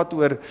julle praat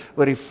oor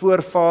die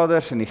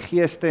voorvaders en die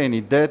geeste en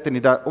die dit en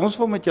die dat. Ons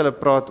wil met julle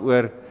praat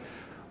oor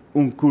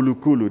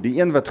Unkulunkulu,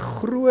 die een wat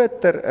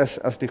groter is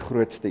as die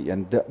grootste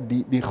een,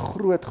 die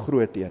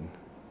groot een.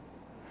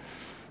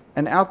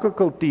 In elke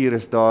kultuur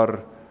is daar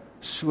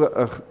so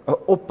 'n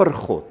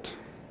oppergod.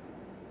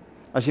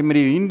 As jy met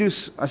die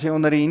Hindus, as jy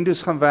onder die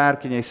Hindus gaan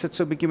werk en jy sit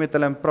so 'n bietjie met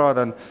hulle en praat,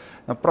 dan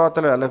praat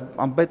hulle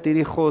aanbid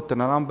hierdie God en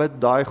hulle aanbid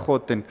daai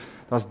God en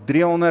daar's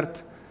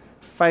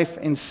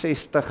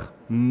 365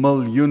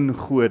 miljoen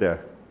gode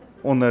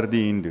onder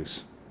die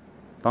Hindus.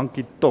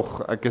 Dankie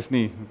tog,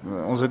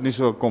 ons het nie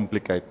so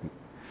complicated nie.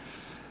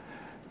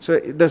 So,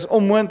 dis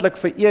onmoontlik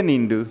vir een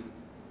Hindu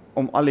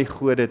om al die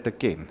gode te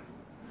ken.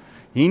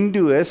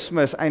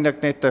 Hindoeïsme is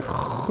eintlik net 'n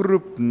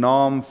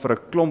groepnaam vir 'n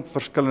klomp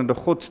verskillende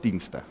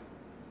godsdienste.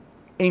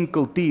 En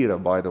kulture,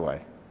 by the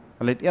way.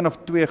 Hulle het 1 of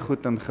 2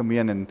 goed in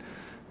gemeen en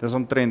dis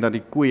omtrent dat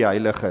die koei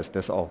heilig is,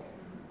 dis al.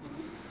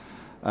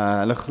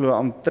 Hulle glo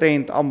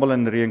omtrent almal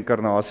in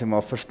reïnkarnasie,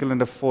 maar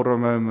verskillende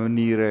forme,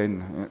 maniere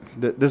en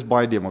dis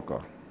baie de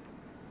mekaar.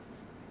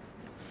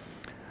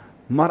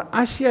 Maar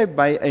as jy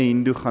by 'n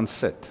Hindoe gaan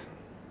sit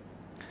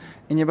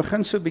en jy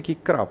begin so 'n bietjie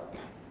krap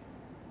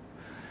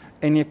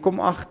en jy kom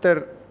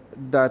agter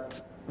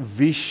dat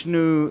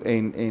Vishnu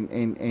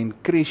en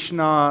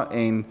Krishna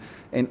en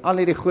al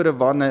hierdie gode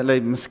waarna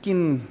hulle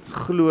miskien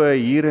glo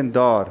hier en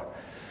daar,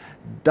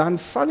 dan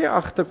sal jy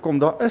agterkom,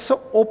 daar is 'n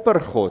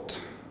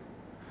oppergod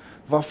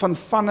waarvan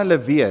van hulle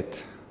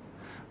weet,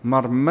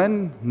 maar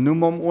min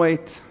noem hom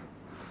ooit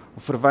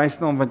of verwys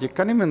na hom, want jy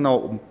kan nie meer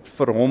nou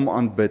vir hom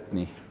aanbid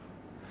nie.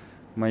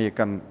 Maar jy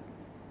kan,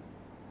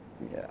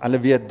 hulle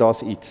weet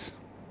daar's iets.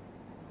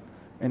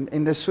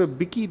 En dis so 'n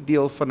bietjie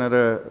deel van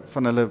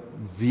hulle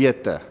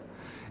wete.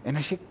 En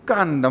as jy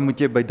kan, dan moet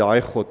jy by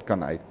daai God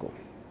kan uitkom.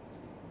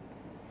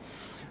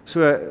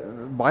 So,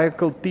 baie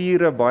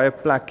kulture, baie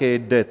plekke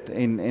het dit,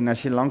 en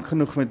as jy lank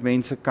genoeg met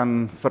mense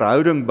kan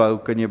verhouding bou,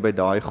 kan jy by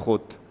daai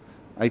God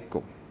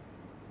uitkom.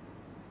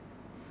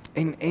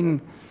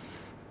 En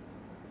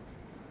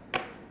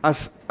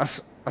as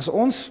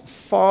ons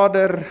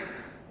Vader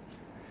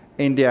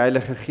en die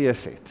Heilige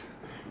Gees het,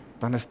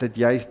 dan is dit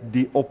juist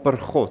die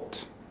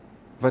oppergod,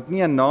 wat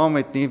nie 'n naam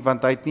het nie,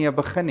 want hy het nie 'n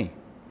begin nie.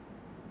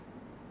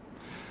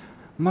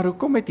 Maar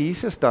hoekom het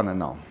Jesus dan 'n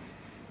naam?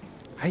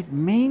 Hy het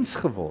mens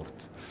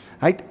geword.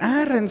 Hy het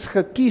eers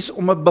gekies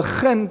om 'n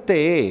begin te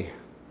hê.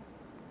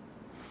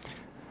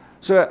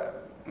 So,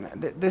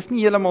 dis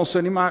nie heeltemal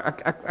so nie, maar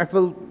ek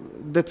wil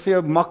dit vir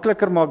jou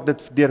makliker maak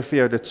deur vir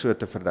jou dit so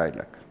te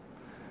verduidelik.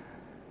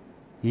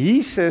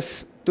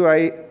 Jesus, toe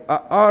hy 'n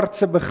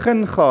aardse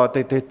begin gehad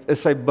het,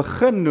 is sy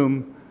begin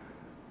noem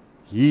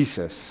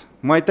Jesus.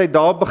 Maar het hy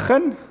daar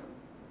begin?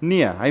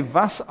 Nee, hy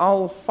was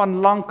al van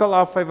lankal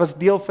af, hy was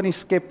deel van die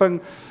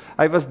skepping,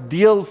 hy was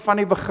deel van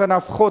die begin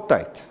af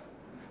Godheid.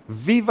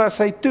 Wie was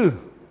hy toe?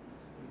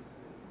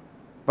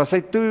 Was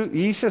hy toe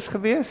Jesus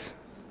gewees?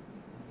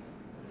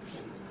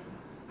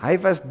 Hy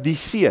was die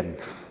seun.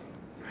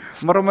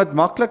 Maar om dit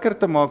makliker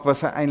te maak,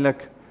 was hy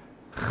eintlik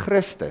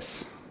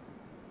Christus.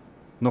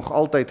 Nog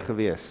altyd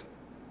gewees.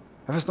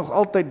 Hy was nog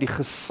altyd die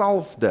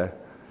gesalfde,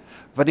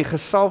 wat die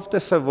gesalfde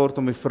sou word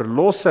om die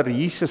verlosser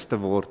Jesus te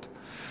word,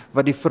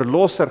 wat die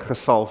verlosser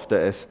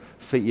gesalfde is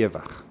vir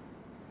ewig.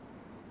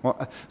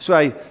 So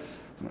hy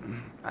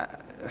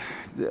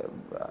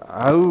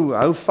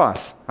hou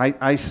vas,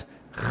 hy's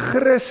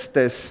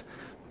Christus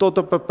tot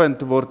op 'n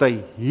punt word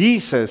hy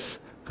Jesus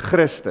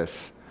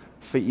Christus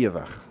vir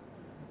ewig.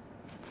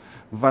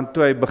 Want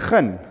toe hy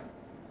begin,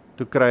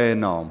 toe kry hy 'n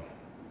naam.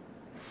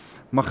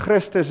 Maar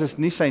Christus is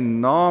nie sy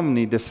naam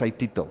nie, dis sy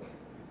titel.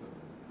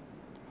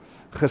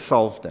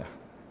 Gesalfde.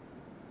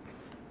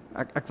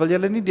 Ek wil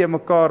julle nie de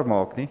mekaar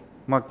maak nie,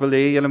 maar ek wil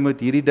hê julle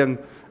moet hierdie ding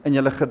in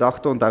julle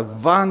gedagte onthou,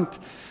 want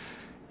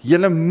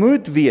julle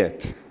moet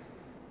weet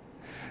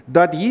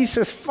dat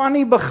Jesus van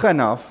die begin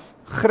af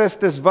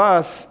Christus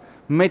was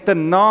met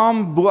 'n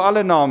naam bo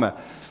alle name.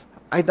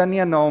 Hy het dan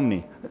nie 'n naam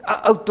nie.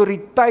 'n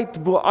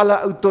Autoriteit bo alle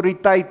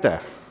autoriteite.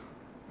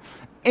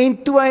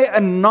 En toe hy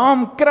 'n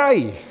naam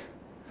kry,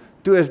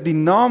 toe is die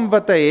naam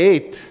wat hy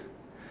het,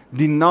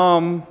 die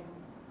naam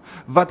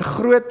wat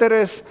groter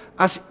is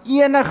as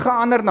enige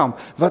ander naam,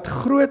 wat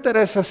groter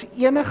is as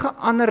enige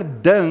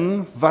ander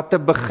ding wat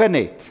 'n begin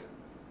het.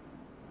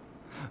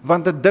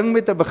 Want 'n ding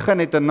met 'n begin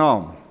het 'n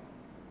naam.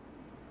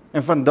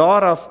 En van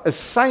daar af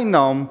is sy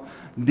naam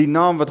die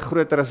naam wat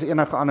groter as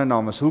enige ander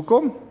naam is.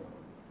 Hoekom?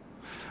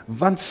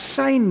 Want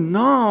sy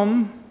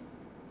naam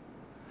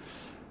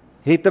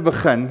het te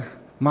begin,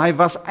 maar hy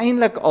was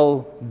eintlik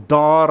al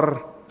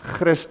daar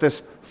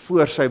Christus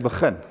voor sy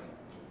begin.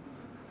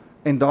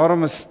 En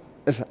daarom is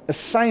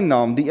sy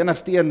naam die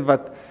enigste een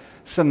wat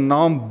sy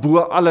naam bo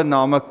alle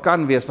name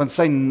kan wees, want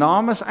sy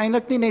naam is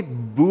eintlik nie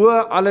net bo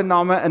alle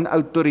name in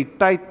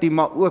autoriteit nie,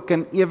 maar ook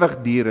in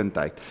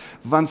ewigdurendheid.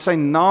 Want sy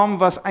naam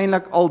was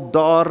eintlik al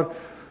daar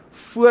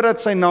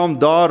voordat sy naam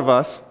daar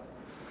was,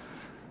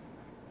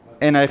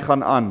 en hy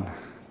gaan aan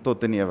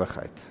tot in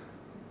ewigheid.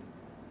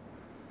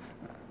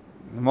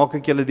 Maak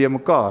ek julle die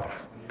mekaar?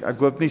 Ek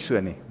hoop nie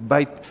so nie.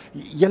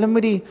 Julle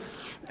moet die,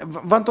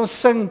 want ons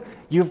sing,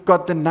 you've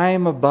got the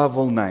name above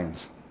all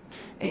names.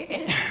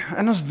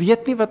 En ons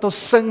weet nie wat ons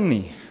sing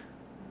nie.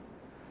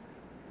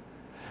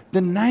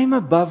 The name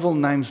above all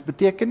names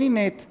beteken nie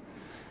net,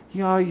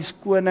 ja, hy is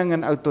koning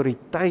en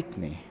autoriteit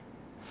nie.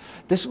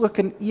 Dis ook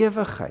in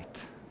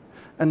ewigheid,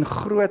 in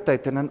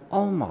grootheid en in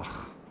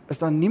almag. Is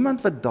daar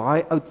niemand wat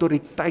daai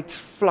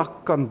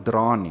autoriteitsvlak kan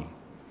dra nie.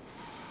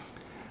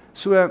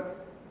 So,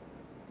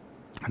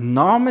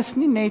 naam is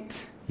nie net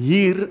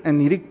hier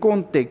in hierdie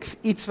konteks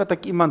iets wat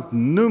ek iemand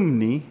noem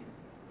nie,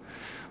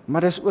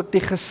 maar dis ook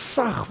die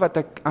gesag wat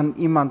ek aan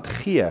iemand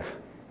gee.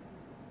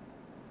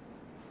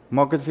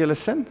 Maak dit vir julle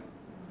sin?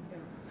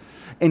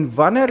 En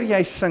wanneer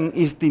jy sing,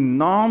 is die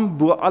naam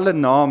bo alle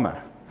name.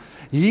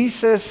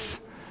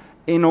 Jesus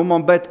en hom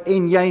aanbid,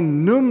 en jy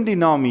noem die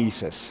naam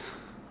Jesus,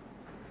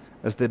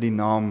 is dit die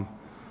naam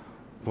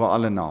bo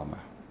alle name.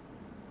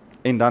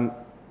 En dan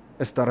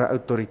is daar 'n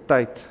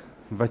autoriteit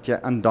wat jy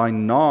aan daai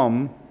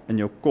naam in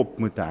jou kop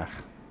moet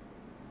heg.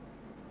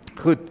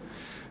 Goed,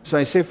 so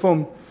hy sê vir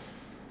hom,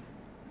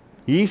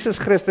 Jesus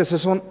Christus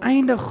is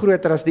oneindig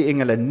groter as die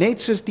engele,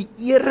 net soos die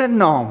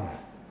erenaam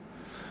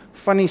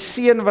van die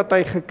seun wat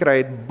hy gekry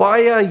het,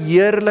 baie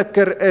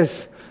heerliker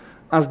is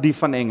as die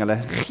van engele.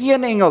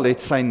 Geen engel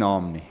het sy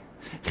naam nie.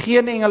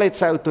 Geen engel het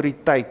sy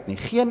autoriteit nie.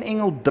 Geen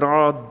engel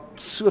dra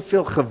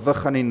soveel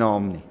gewig aan die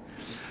naam nie.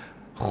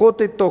 God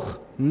het tog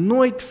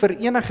nooit vir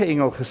enige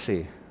engel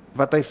gesê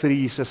wat hy vir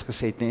Jesus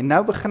gesê het nie. En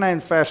nou begin hy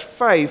in vers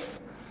 5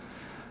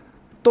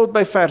 tot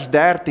by vers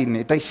 13,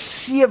 het hy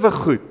 7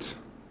 goed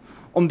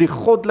om die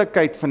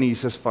goddelikheid van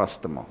Jesus vas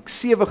te maak.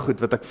 7 goed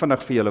wat ek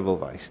vinnig vir julle wil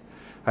wys.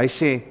 Hy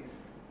sê,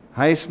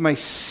 hy is my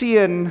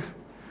seun,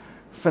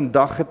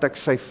 vandag het ek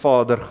sy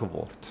vader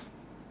geword.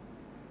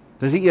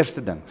 Dis die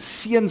eerste ding,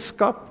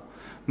 seunskap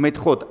met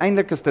God.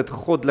 Eintlik is dit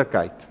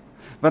goddelikheid.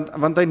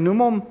 Want hy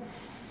noem hom,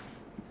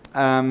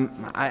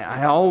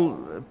 hy haal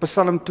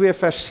Psalm 2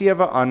 vers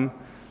 7 aan,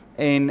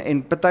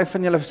 en party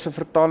van julle se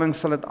vertaling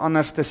sal dit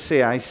anders te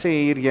sê. Hy sê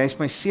hier, jy is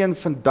my seun,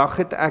 vandag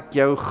het ek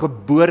jou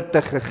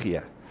geboorte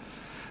gegee.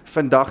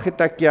 Vandag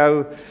het ek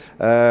jou,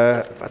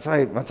 wat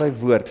is hy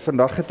woord?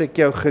 Vandag het ek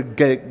jou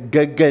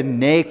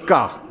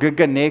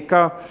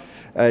gegeneka,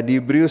 die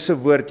Hebreëse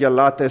woord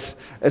jalat is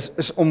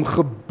om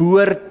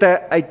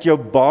geboorte uit jou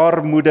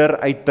baarmoeder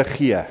uit te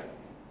gee.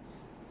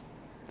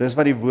 Dis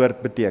wat die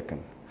woord beteken.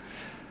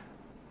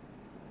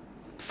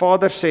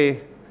 Vader sê,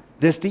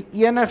 dis die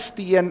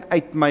enigste een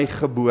uit my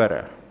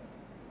gebore.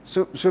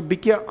 So 'n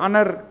bietjie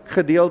ander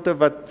gedeelte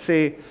wat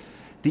sê,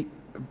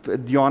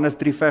 Johannes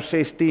 3 vers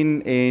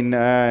 16 en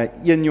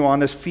 1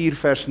 Johannes 4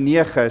 vers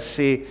 9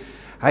 sê,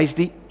 hy is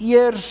die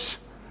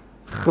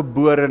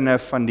eersgeborene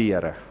van die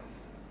Here.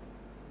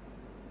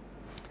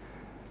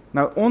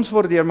 Nou ons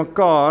word deur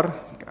mekaar,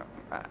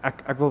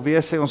 ek wil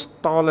weer sê, ons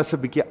taal is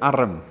 'n bietjie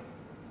arm.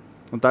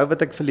 Onthou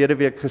wat ek verlede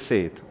week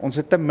gesê het, ons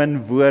het te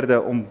min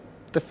woorde om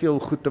te veel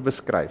goed te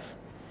beskryf.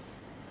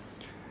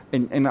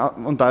 En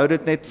onthou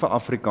dit net vir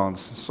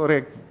Afrikaans. Sorry,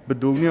 ek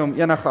bedoel nie om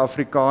enige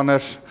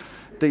Afrikaners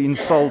te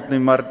insult nie,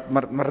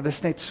 maar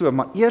dis net so.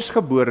 Maar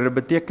eersgeborene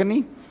beteken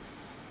nie,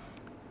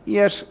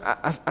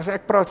 as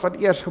ek praat van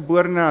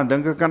eersgeborene, dan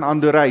dink ek aan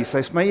Andorreis, sy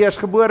is my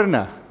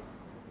eersgeborene.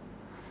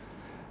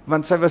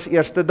 Want sy was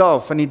eerste daar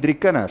van die 3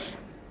 kinders.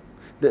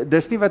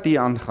 Dis nie wat hier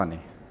aangaan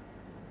nie.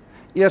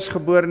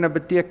 Eersgeborene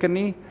beteken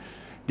nie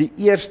die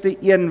eerste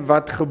een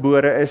wat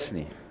gebore is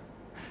nie.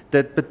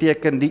 Dit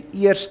beteken die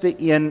eerste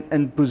een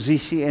in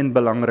posisie en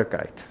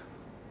belangrikheid.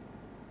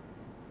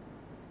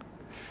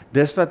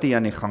 Dis wat hier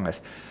aan die gang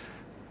is.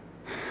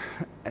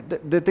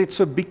 Dit het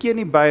so bietjie in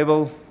die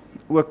Bybel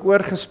ook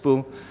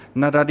oorgespoel,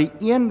 nadat die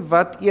een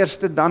wat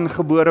eerste dan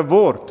gebore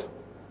word,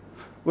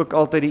 ook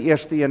altyd die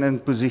eerste een in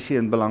posisie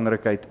en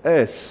belangrikheid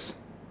is.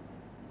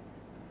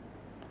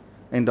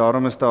 En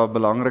daarom is daar 'n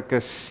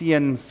belangrike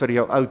seën vir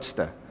jou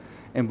oudste.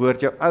 En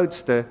behoort jou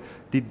oudste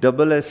die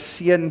dubbele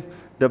seën,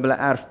 dubbele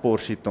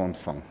erfporsie te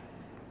ontvang.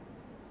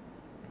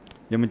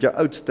 Jy moet jou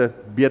oudste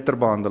beter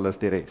behandel as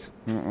die res.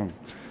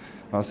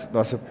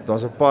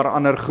 Daar's 'n paar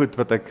ander goed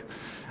wat ek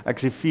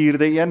is die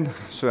 4de een,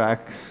 so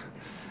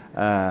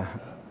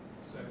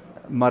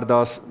maar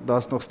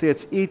daar's nog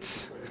steeds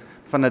iets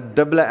van 'n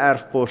dubbele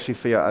erfporsie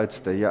vir jou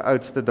oudste. Jou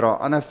oudste dra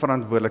ander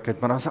verantwoordelikheid,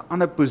 maar daar's 'n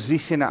ander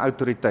posisie en 'n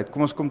autoriteit.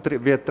 Kom ons kom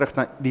weer terug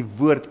na die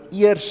woord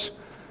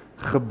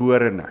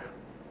eersgeborene.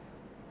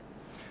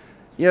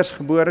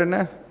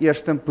 Eersgeborene,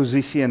 eerste in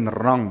posisie en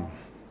rang.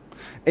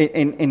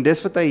 En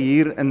dis wat hy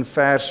hier in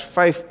vers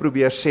 5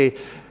 probeer sê,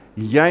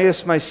 jy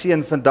is my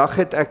seun, vandag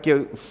het ek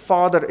jou,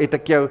 Vader, het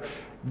ek jou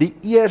die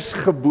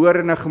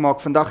eersgeborene gemaak,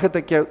 vandag het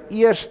ek jou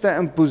eerste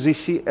in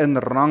posisie en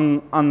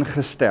rang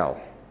aangestel.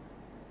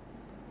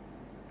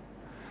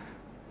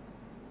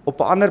 Op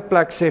 'n ander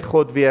plek sê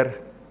God weer,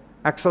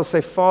 ek sal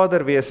sy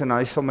vader wees en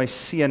hy sal my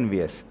seun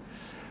wees.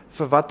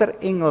 Vir watter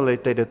engel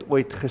het hy dit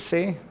ooit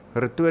gesê?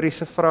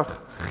 Retoriese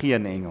vraag,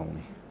 geen engel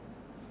nie.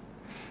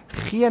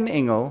 Geen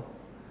engel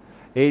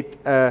het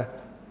 'n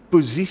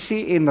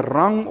posisie en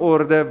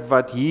rangorde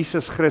wat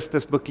Jesus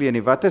Christus beklee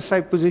nie. Wat is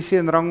sy posisie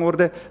en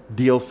rangorde?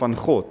 Deel van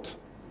God.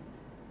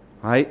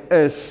 Hy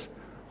is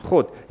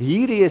God.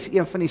 Hierdie is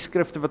een van die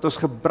skrifte wat ons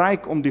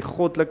gebruik om die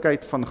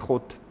goddelikheid van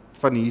God,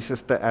 van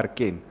Jesus te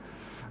erken.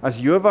 As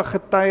Jehova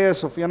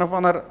getuies of een of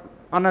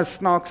ander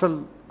snaakse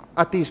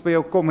ateïs by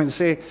jou kom en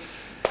sê,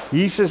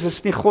 Jesus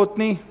is nie God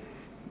nie.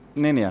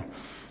 Nee.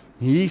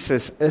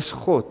 Jesus is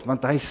God,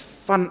 want hy is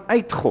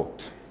vanuit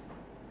God.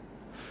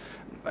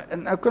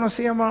 En nou kan ons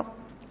sê, maar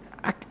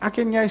ek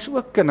en jy is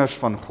ook kinders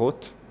van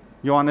God.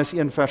 Johannes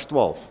 1 vers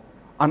 12.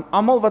 Aan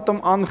almal wat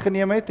hom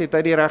aangeneem het, het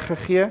hy die reg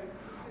gegee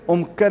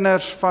om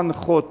kinders van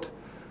God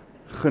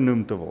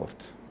genoem te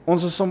word.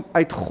 Ons is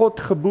uit God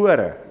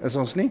gebore, is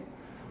ons nie?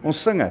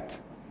 Ons sing dit.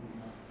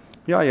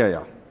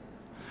 Ja.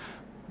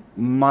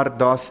 Maar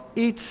daar's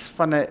iets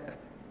van 'n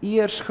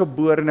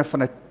eersgeborene,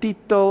 van 'n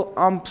titel,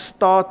 ampt,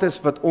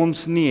 status wat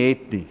ons nie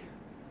het nie.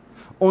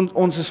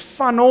 Ons is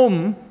van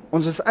hom,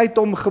 ons is uit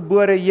hom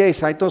gebore,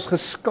 yes, hy het ons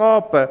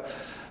geskape,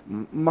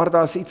 maar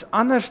daar's iets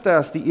anderste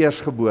as die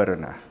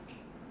eersgeborene.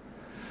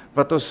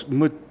 Wat ons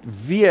moet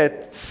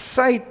weet,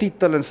 sy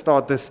titel en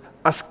status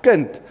as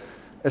kind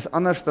is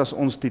anders as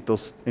ons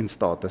titels en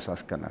status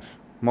as kinders.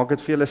 Maak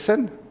dit vir julle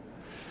sin?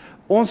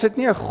 Ons het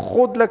nie 'n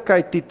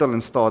goddelikheid titel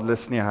en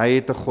status nie, hy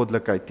het 'n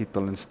goddelikheid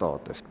titel en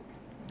status.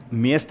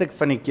 Meeste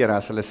van die keer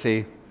as hulle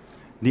sê,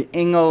 die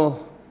engel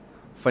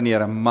van die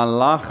Here,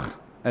 Malach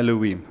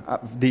Elohim,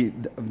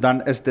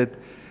 dan is dit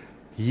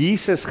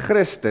Jesus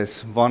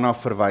Christus waarna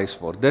verwys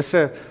word. Dis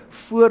 'n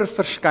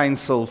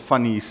voorverskynsel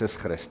van Jesus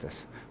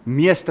Christus.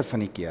 Meeste van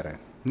die kere.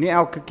 Nie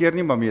elke keer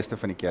nie, maar meeste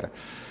van die kere.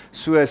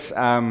 Soos,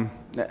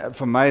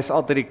 vir my is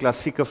altyd die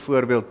klassieke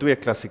voorbeeld, twee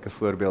klassieke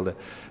voorbeelde.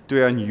 Toe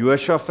hy aan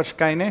Josua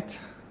verskyn het,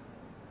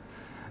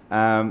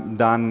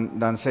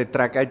 dan sê,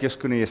 trek uit jou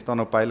skoene, jy staan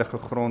op heilige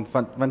grond,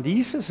 want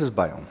Jesus is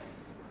by hom.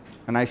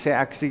 En hy sê,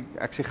 ek is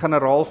die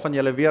generaal van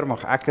julle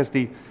weermag, ek is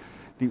die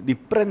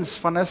prins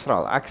van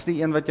Israel, ek is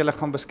die een wat julle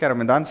gaan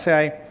beskerm. En dan sê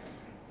hy,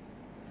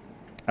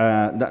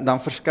 dan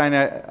verskyn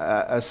hy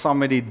saam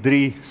met die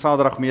 3,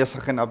 Sadrag,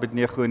 Mesach en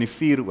Abednego in die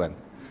vuuroond.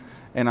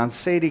 En dan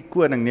sê die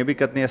koning,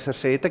 Nebukadneser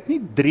sê, het ek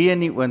nie 3 in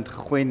die oond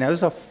gegooi, nou is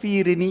daar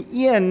 4 en die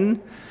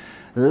 1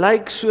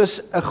 lyk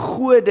soos 'n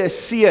gode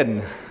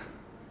seun.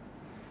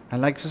 Hy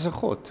lyk soos 'n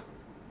God.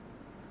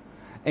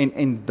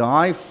 En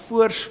daai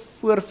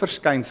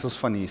voorverskynsels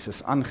van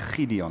Jesus aan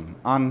Gideon,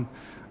 aan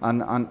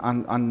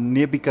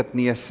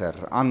Nebukadneser,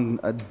 aan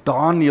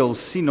Daniël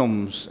sien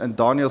hom in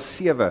Daniël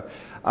 7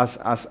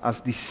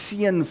 as die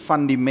seun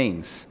van die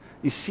mens.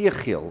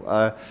 Esegiel,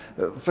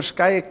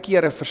 verskeie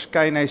kere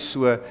verskyn hy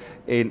so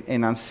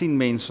en dan sien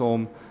mense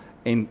hom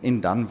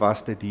en dan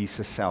was dit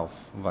Jesus self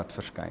wat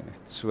verskyn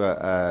het. So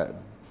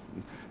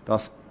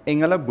daar's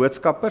engele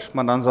boodskappers,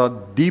 maar dan is daar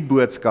die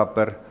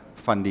boodskapper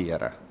van die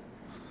Here.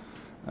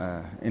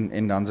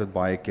 En dan is dit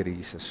baie keer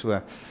Jesus.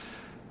 So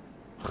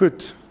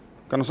goed,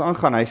 kan ons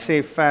aangaan. Hy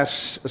sê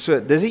so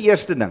dis die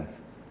eerste ding.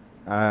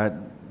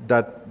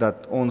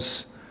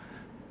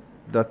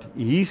 Dat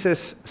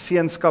Jesus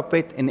seunskap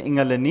het en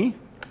engele nie.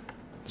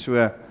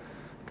 So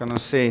kan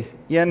ons sê,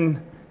 1,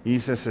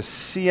 Jesus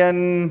is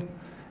seun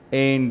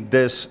en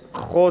dis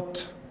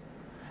God,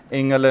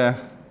 engele,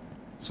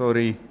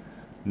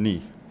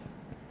 nie.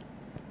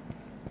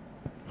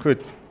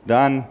 Goed,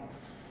 dan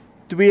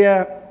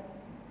 2,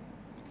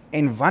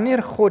 en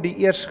wanneer God die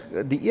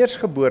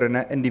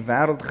eersgeborene in die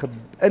wêreld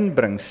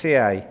inbring, sê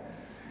hy,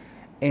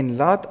 en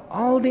laat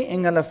al die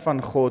engele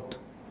van God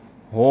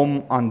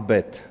hom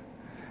aanbid.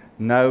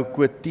 Nou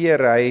quoteer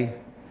hy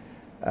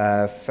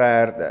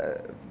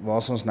waar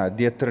is ons nou?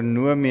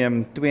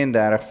 Deuteronomium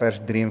 32 vers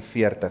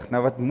 43.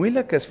 Nou wat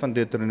moeilik is van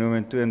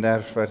Deuteronomium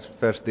 32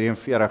 vers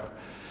 43,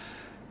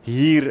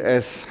 hier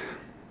is,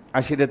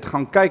 as jy dit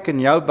gaan kyk in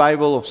jou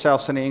Bybel of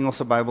selfs in die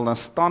Engelse Bybel, dan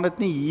staan dit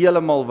nie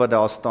heeltemal wat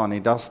daar staan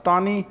nie. Daar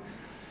staan nie,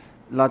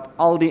 laat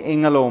al die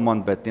engele hom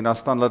aanbid nie, daar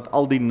staan, laat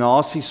al die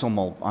nasies hom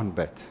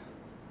aanbid.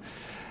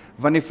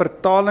 Want die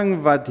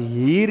vertaling wat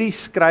hierdie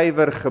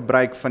skrywer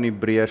gebruik van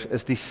Hebreërs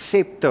is die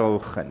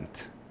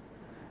Septuagint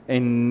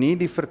en nie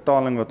die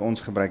vertaling wat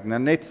ons gebruik. Nou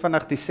net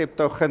vinnig die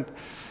Septuagint,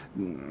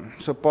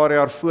 so 'n paar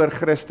jaar voor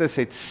Christus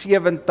het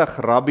 70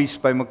 rabbies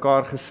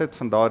bymekaar gesit,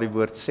 vandaar die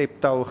woord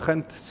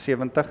Septuagint,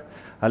 70.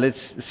 Hulle het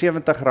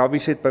 70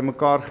 rabbies het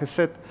bymekaar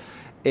gesit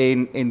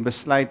en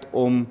besluit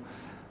om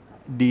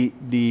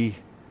die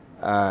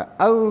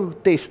Ou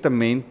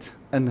Testament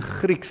in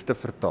Grieks te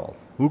vertaal.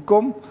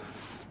 Hoekom?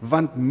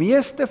 Want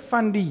meeste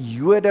van die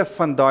Jode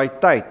van daai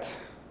tyd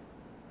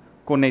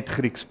kon net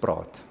Grieks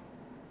praat.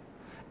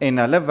 En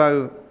hulle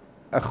wou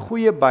 'n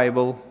goeie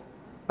Bybel,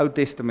 Ou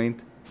Testament,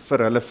 vir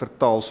hulle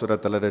vertaal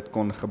sodat hulle dit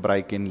kon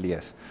gebruik en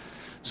lees.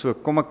 So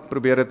kom ek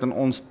probeer dit in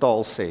ons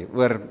taal sê.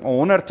 Oor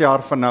 100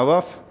 jaar van nou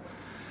af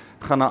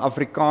gaan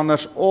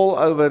Afrikaners all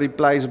over die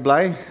place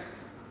bly.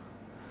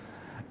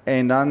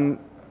 En dan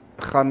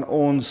gaan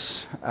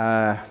ons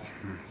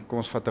kom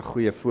ons vat 'n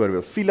goeie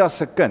voorbeeld. Vila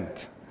se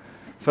kind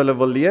vir hulle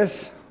wil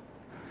lees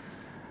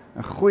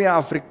 'n goeie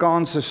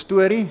Afrikaanse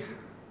storie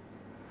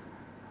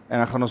en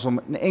dan gaan ons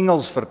hom in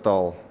Engels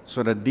vertaal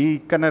sodat die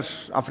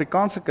kinders,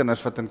 Afrikaanse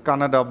kinders wat in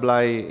Kanada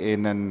bly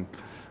en in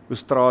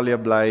Australië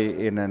bly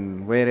en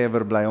in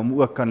wherever bly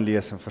om ook kan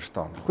lees en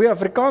verstaan. Goeie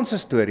Afrikaanse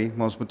storie,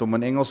 maar ons moet hom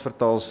in Engels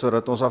vertaal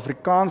sodat ons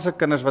Afrikaanse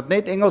kinders wat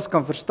net Engels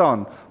kan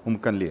verstaan, hom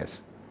kan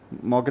lees.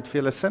 Maak dit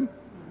vir julle sin?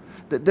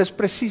 Dis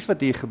presies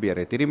wat hier gebeur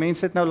het. Hierdie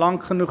mense het nou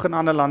lank genoeg in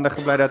ander lande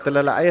gebly dat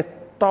hulle eie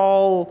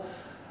taal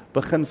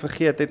begin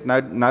vergeet het.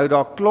 Nou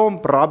daar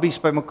klomp rabbies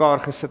bymekaar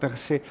gesit en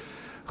gesê,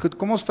 goed,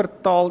 kom ons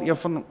vertaal een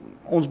van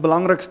ons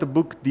belangrikste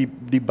boek,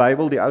 die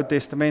Bybel, die Ou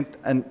Testament,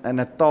 in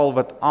 'n taal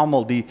wat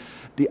almal, die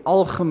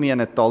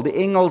algemene taal, die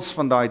Engels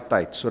van daai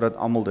tyd, sodat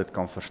almal dit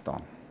kan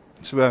verstaan.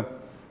 So,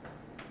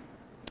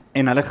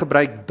 en hulle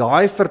gebruik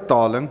daai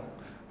vertaling,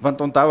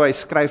 want onthou hy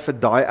skryf vir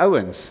daai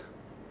ouens,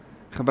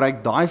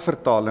 gebruik daai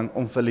vertaling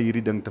om vir hulle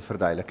hierdie ding te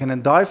verduidelik. En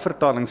in daai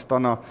vertaling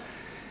staan daar,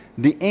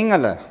 die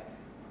engele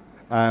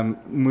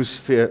moes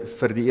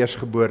vir die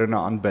eersgeborene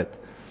aanbid.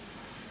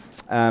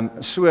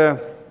 So,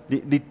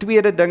 die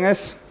tweede ding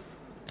is,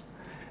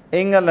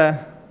 engele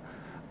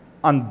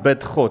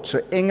aanbid God. So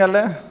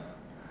engele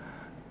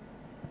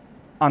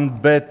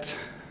aanbid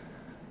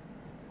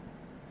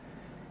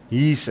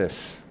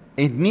Jesus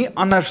en nie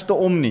anderste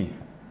om nie.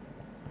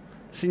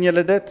 Sien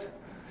julle dit?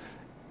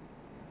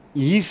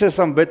 Jesus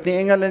aanbid nie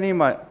engele nie,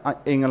 maar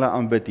engele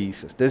aanbid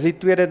Jesus. Dis die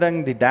tweede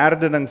ding. Die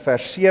derde ding,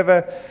 vers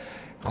 7.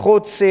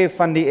 God sê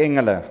van die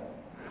engele,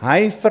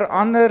 hy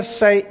verander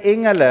sy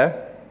engele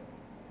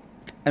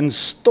in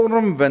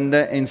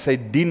stormwinde en sy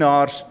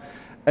dienaars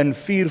in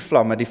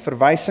vuurvlamme. Die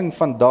verwysing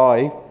van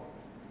daai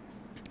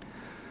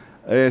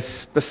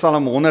is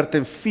Psalm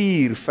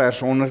 104 vers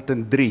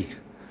 103.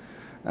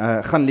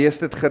 Gaan lees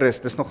dit gerus,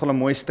 dis nogal 'n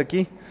mooi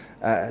stukkie.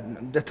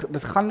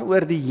 Dit gaan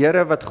oor die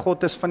Here wat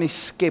God is van die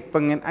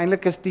skepping en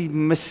eintlik is die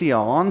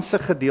messiaanse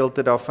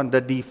gedeelte daarvan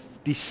dat die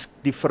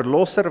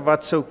verlosser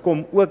wat sou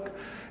kom ook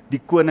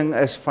die koning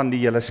is van die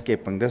hele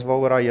skepping. Dis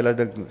waaroor daai hele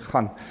ding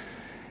gaan.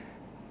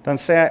 Dan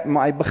sê hy,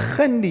 maar hy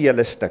begin die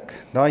hele stuk,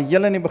 daai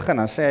hele in die begin,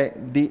 dan sê hy,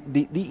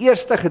 die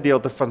eerste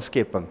gedeelte van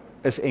skepping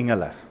is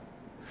engele.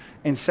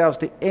 En selfs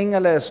die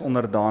engele is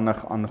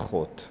onderdanig aan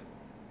God.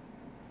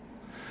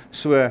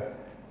 So,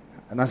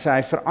 en dan sê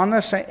hy,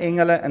 verander sy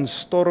engele in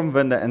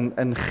stormwinde,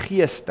 in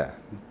geeste,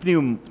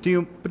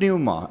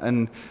 pneuma,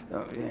 en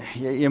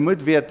jy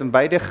moet weet, in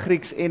beide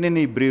Grieks en in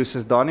Hebreëus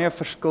is daar nie 'n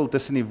verskil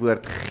tussen die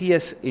woord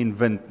gees en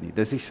wind nie,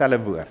 dis dieselfde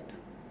woord.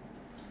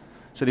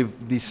 So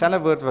dieselfde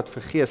woord wat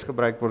vir gees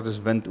gebruik word is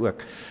wind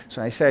ook.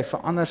 So hy sê hy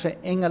verander sy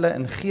engele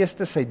in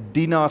geeste, sy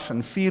dienaars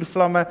in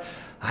vuurvlamme,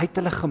 hy het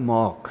hulle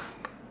gemaak.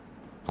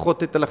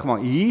 God het hulle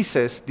gemaak.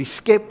 Jesus, die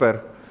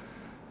skepper,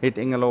 het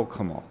engele ook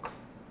gemaak.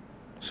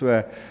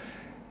 So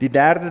die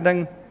derde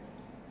ding,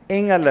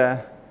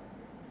 engele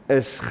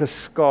is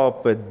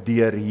geskape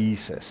deur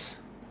Jesus.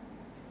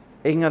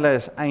 Engele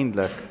is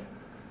eintlik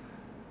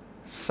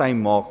sy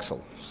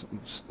maaksel,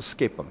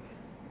 skepping.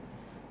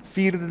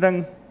 Vierde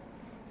ding,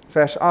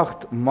 vers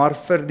 8, maar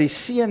vir die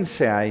seun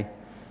sê hy,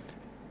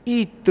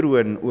 u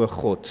troon, o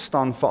God,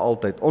 staan vir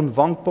altyd,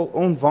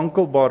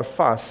 onwankelbaar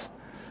vas.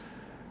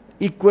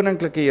 U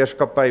koninklike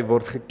heerskappy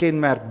word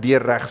gekenmerk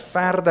deur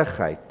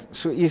regverdigheid.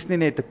 So u is nie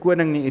net 'n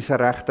koning nie, u is 'n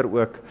regter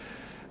ook.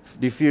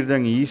 Die vierde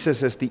ding,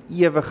 Jesus is die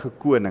ewige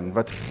koning,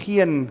 wat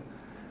geen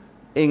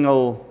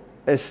engel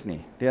is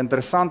nie. Die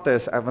interessante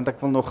is, want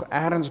ek wil nog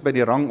ergens by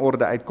die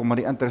rangorde uitkom, maar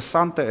die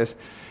interessante is,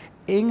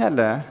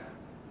 engele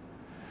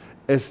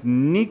is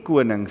nie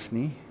konings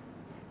nie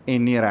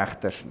en nie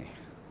regters nie.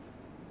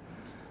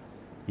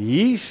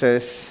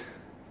 Jesus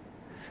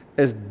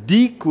is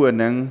die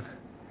koning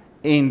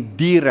en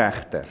die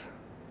regter.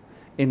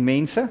 En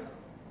mense?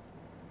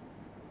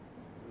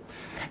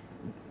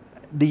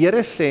 Die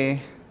Here sê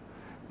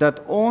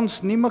dat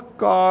ons nie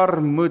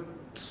mekaar moet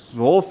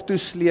hof toe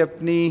sleep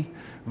nie,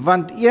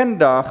 want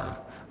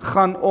eendag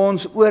gaan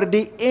ons oor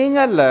die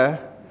engele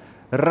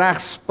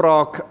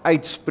regspraak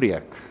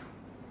uitspreek.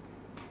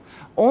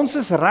 Ons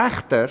is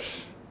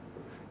regters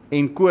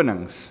en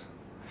konings,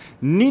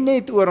 nie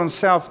net oor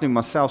onsself nie,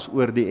 maar selfs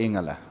oor die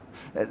engele.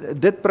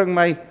 Dit bring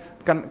my,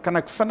 kan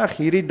ek vinnig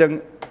hierdie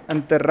ding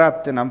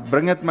interrupt en dan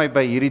bring dit my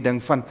by hierdie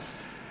ding van,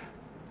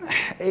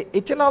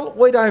 het julle al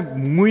ooit daai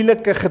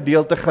moeilike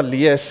gedeelte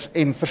gelees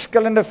en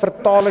verskillende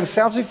vertalings,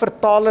 selfs die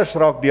vertalers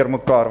raak deur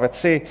mekaar wat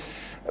sê,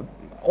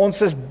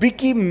 ons is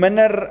bietjie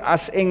minder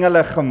as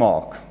engele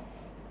gemaak.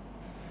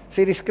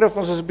 Sê die skrif,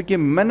 ons is bietjie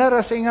minder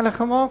as engele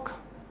gemaak?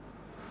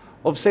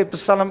 Of sê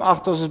Psalm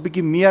 8, ons is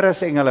bietjie meer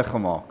as engele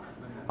gemaak?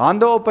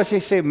 Hande op as jy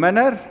sê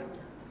minder.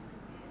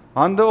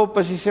 Hande op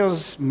as jy sê ons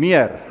is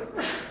meer.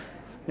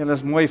 Julle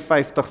is mooi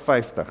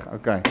 50-50,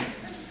 okay.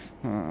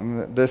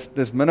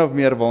 Dis min of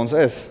meer waar ons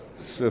is,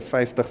 so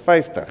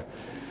 50-50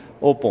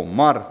 op hom.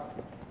 Maar,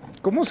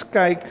 kom ons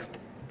kyk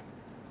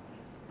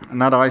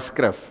na daai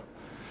skrif.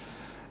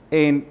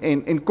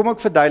 En kom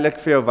ek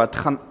verduidelik vir jou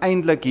wat gaan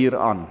eintlik hier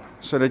aan,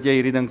 sodat jy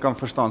hierdie ding kan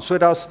verstaan. So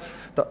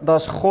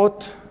daar's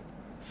God,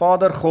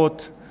 Vader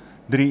God,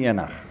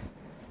 drie-enig.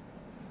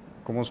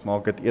 Kom ons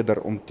maak dit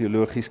eerder om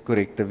teologies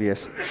korrek te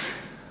wees.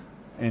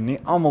 En nie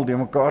almal die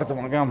mekaar te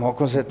maak, ja,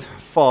 maak ons dit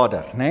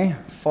Vader, né?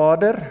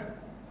 Vader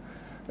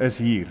is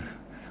hier.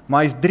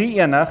 Maar hy's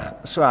drie-enig,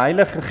 so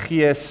Heilige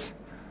Gees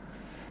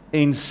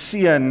en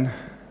Seun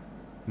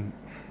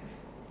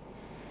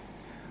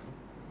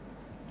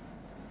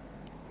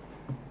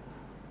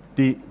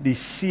die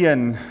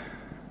Seun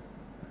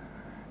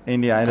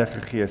en die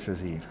Heilige Gees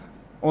is hier.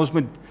 Ons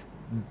moet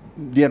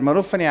deur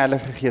middel van die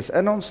Heilige Gees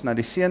in ons na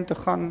die Seun toe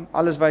gaan.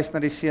 Alles wys na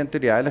die Seun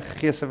toe. Die Heilige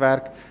Gees se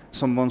werk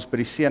is om ons by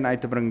die Seun uit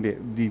te bring.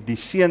 Die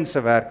Seun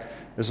se werk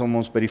is om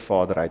ons by die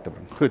Vader uit te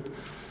bring. Goed.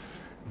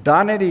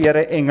 Dan het die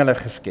Here engele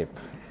geskep.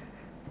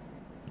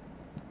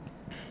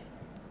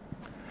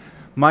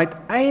 Maar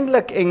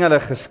uiteindelik engele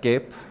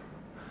geskep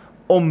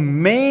om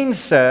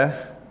mense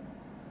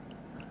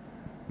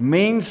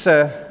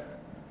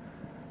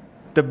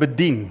te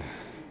bedien.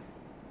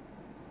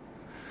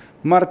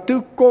 Maar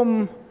toe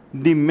kom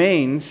die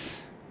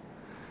mens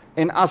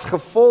en as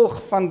gevolg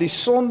van die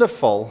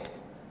sondeval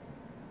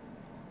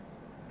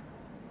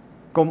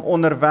kom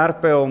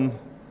onderwerp hy hom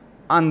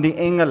aan die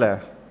engele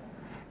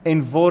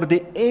en word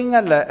die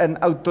engele in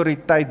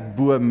autoriteit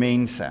bo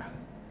mense.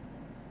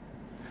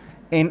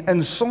 En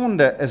in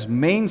sonde is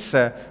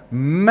mense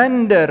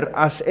minder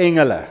as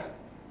engele.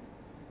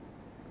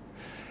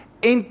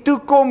 En toe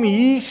kom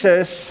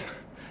Jesus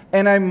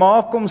en hy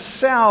maak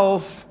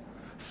homself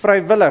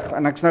vrywillig,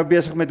 en ek is nou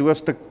besig met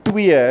hoofstuk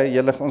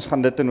 2, ons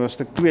gaan dit in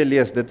hoofstuk 2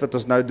 lees, dit wat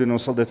ons nou doen,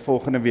 ons sal dit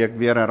volgende week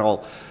weer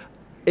herhaal.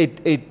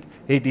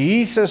 Het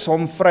Jesus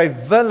hom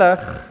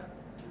vrywillig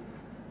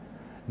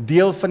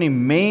deel van die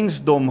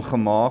mensdom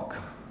gemaak,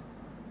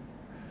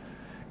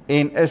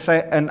 en is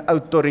hy in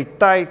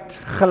autoriteit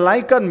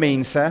gelyk aan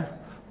mense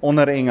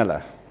onder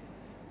engele.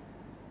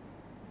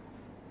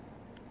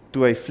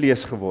 Toe hy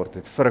vlees geword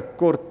het, vir 'n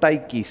kort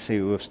tydjie, sê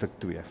hoofstuk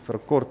 2, vir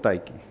 'n kort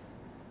tydjie.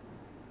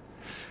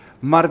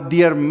 Maar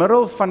deur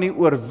middel van die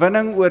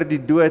oorwinning oor die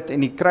dood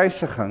en die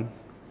kruisiging,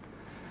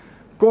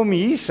 kom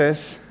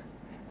Jesus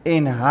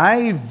en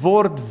hy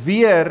word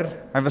weer,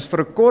 hy was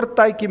vir 'n kort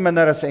tydjie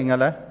minder as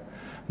engele,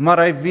 maar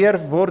hy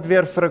word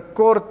weer vir 'n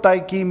kort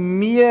tydjie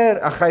meer,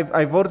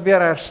 hy word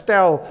weer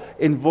herstel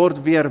en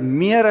word weer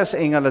meer as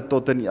engele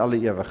tot in alle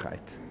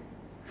ewigheid.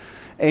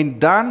 En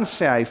dan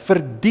sê hy, vir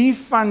die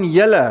van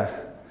julle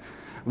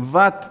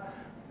wat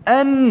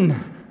in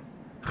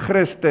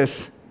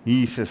Christus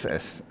Jesus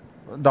is.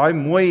 Daai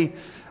mooi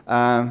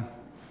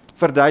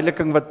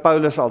verduideliking wat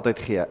Paulus altyd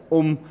gee,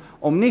 om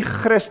nie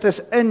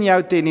Christus in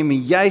jou te hê nie, maar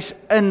jy's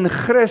in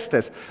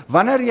Christus.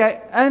 Wanneer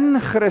jy in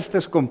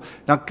Christus kom,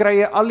 dan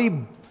kry jy al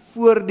die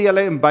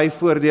voordele en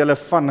byvoordele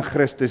van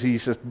Christus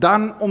Jesus.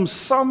 Dan om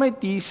saam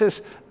met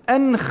Jesus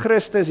in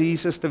Christus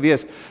Jesus te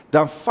wees,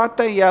 dan vat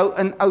hy jou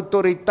in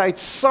autoriteit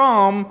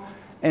saam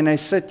en hy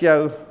sit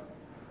jou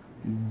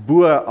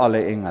bo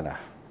alle engele.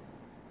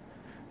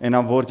 En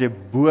dan word jy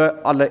bo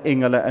alle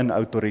engele in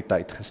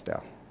autoriteit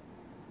gestel.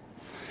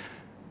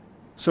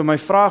 So my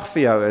vraag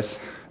vir jou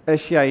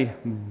is jy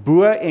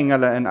bo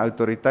engele in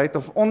autoriteit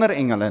of onder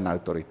engele in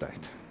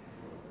autoriteit?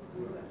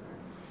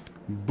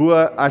 Bo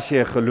as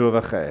jy 'n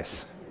gelowige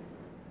is.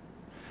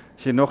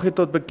 As jy nog nie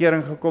tot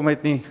bekering gekom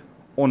het nie,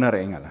 onder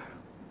engele.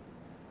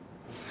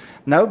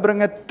 Nou bring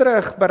dit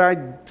terug by daai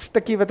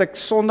stukkie wat ek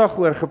Sondag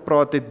oor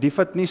gepraat het. Die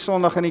wat nie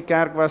Sondag in die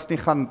kerk was nie,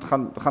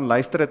 gaan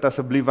luister dit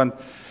asseblief, want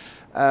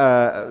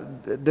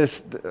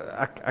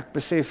ek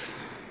besef,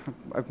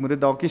 ek moet dit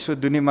dalk nie so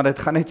doen nie, maar dit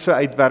gaan net so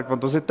uitwerk,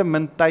 want ons het te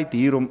min tyd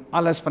hier om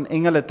alles van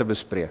engele te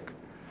bespreek.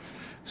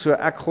 So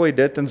ek gooi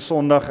dit in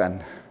Sondag in.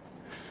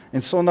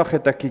 En Sondag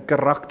het ek die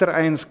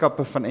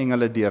karaktereienskappe van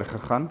engele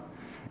deurgegaan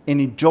en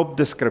die job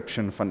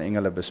description van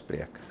engele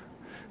bespreek.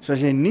 So as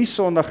jy nie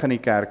Sondag in die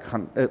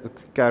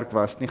kerk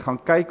was nie, gaan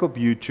kyk op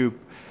YouTube,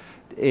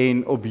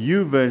 en op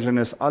YouVersion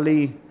is al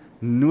die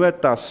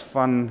notas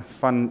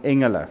van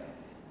engele.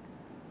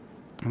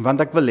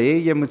 Want ek wil hê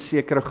jy moet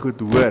sekere goed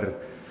hoor.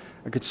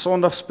 Ek het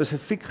Sondag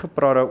spesifiek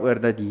gepraat daaroor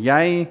dat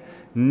jy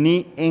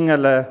nie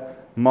engele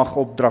mag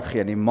opdrag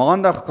gee nie.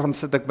 Maandag gaan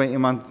sit ek by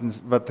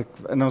iemand wat ek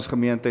in ons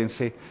gemeente en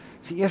sê,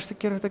 dis die eerste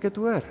keer wat ek dit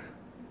hoor.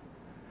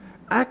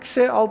 Ek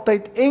sê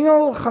altyd,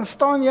 engel, gaan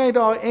staan jy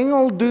daar,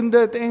 engel doen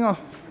dit, engel.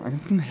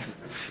 Nee,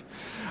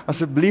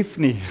 asseblief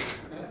nie.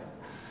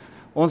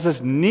 Ons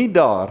is nie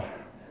daar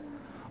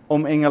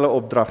om engele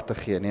opdrag te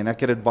gee nie. En ek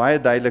het dit baie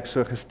duidelik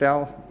so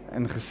gestel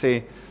en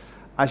gesê,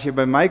 as jy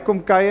by my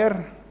kom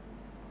kuier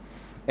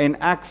en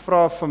ek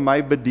vra vir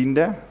my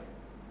bediende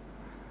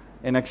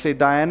En ek sê,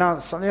 Diana,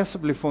 sal jy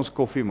asseblief vir ons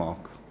koffie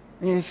maak?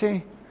 En jy sê,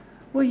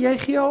 o, jy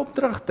gee jou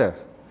opdragte.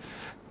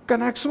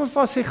 Kan ek sommer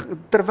vas sê,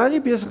 terwyl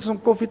jy besig is om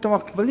koffie te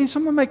maak, wil jy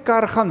sommer my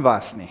kar gaan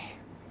was nie?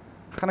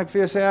 Gaan ek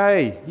vir jou sê,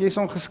 hey, jy is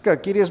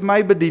ongeskik, hierdie is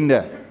my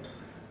bediende.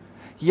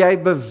 Jy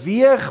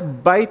beweeg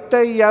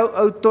buite jou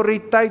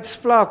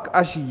autoriteitsvlak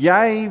as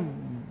jy,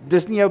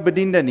 dis nie jou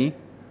bediende nie,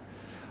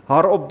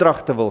 haar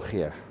opdragte wil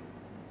gee.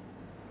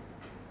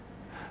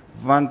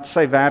 Want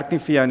sy werk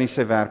nie vir jou nie,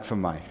 sy werk vir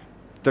my.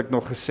 Het ek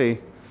nog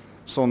gesê,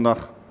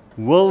 Sondag,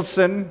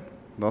 Wilson,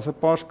 daar's 'n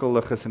paar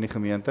skuldiges in die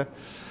gemeente,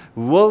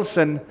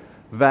 Wilson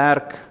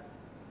werk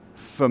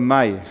vir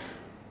my,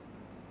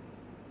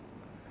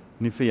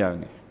 nie vir jou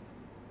nie.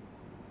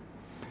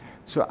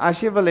 So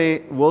as jy wil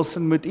hê,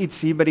 Wilson moet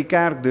iets hier by die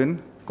kerk doen,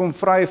 kom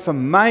vra jy vir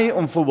my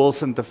om vir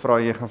Wilson te vra,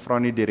 jy gaan vra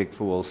nie direk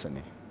vir Wilson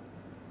nie.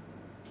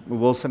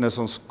 Wilson is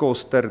ons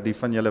koster, die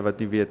van julle wat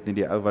nie weet nie,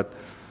 die ou wat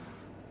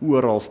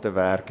oralste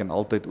werk en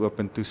altyd oop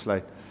en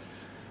toesluit.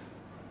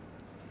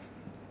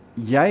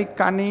 Jy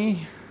kan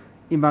nie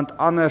iemand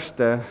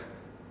anderste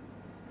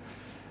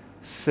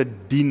se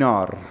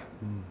dienaar,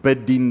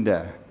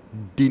 bediende,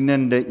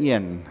 dienende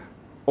een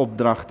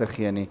opdragte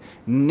gee nie.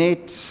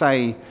 Net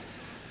sy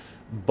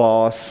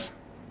baas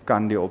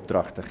kan die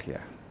opdragte gee.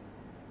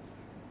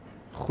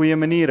 Goeie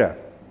maniere.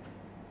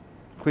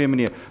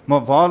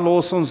 Maar waar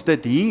los ons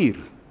dit hier?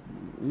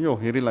 Jo,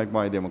 hierdie lyk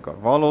baie de mekaar.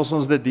 Waar los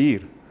ons dit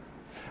hier?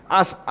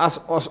 As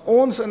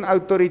ons in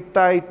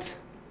autoriteit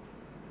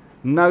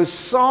nou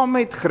saam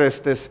met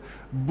Christus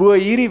bo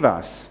hierdie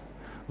was,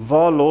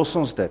 waar los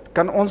ons dit?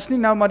 Kan ons nie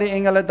nou maar die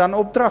engele dan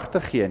opdragte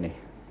gee nie?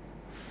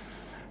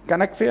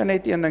 Kan ek vir jou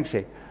net een ding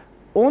sê?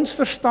 Ons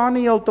verstaan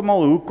nie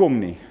heeltemal hoekom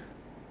nie.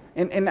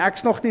 En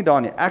ek's nog nie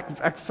daar nie.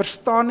 Ek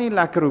verstaan nie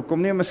lekker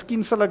hoekom nie.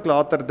 Miskien sal ek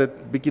later dit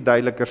bietjie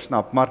duideliker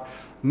snap, maar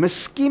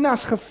miskien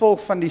as gevolg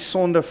van die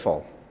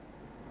sondeval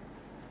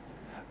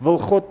wil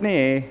God nie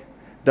hê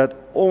dat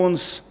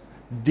ons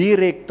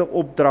direkte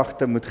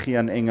opdragte moet gee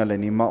aan engele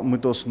nie, maar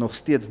moet ons nog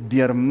steeds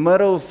deur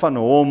middel van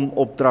hom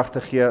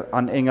opdragte gee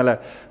aan engele,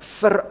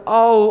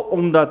 veral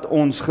omdat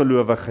ons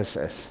gelowiges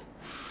is.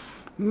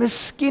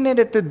 Miskien het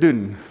dit te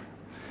doen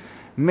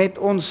met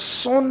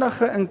ons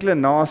sondige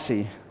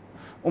inklinasie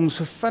om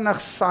so vinnig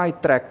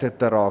sidetracked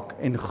te raak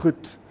en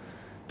goed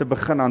te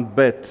begin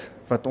aanbid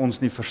wat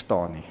ons nie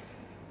verstaan nie.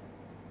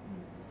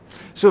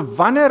 So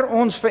wanneer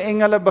ons vir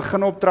engele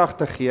begin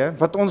opdragte gee,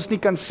 wat ons nie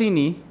kan sien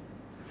nie,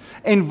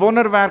 en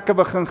wonderwerke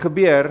begin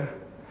gebeur,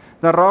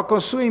 dan raak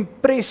ons so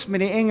impressed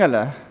met die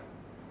engele,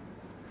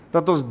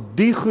 dat ons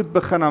die goed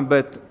begin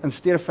aanbid, in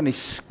steede van die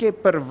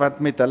skepper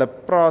wat met hulle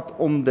praat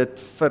om dit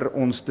vir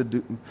ons te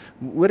doen.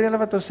 Hoor julle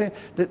wat ons sê?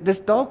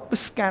 Dis dalk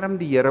beskerm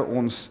die Here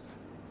ons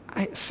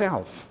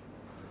self.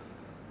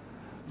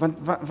 Want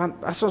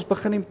as ons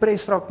begin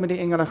impressed raak met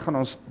die engele,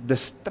 gaan ons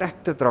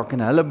distracted raak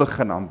en hulle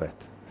begin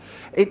aanbid.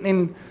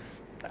 En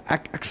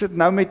ek sit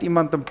nou met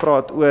iemand en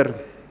praat oor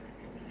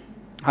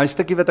hy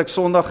stukkie wat ek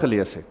Sondag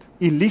gelees het.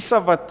 Elisa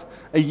wat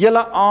 'n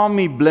hele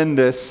army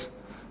blindes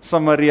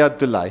Samaria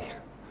toe lei.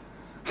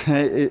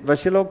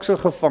 Was julle ook so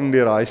gevang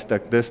deur daai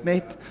stuk? Dis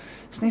net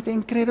 'n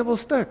incredible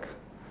stuk.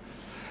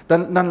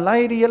 Dan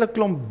lei die hele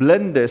klomp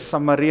blindes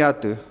Samaria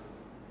toe.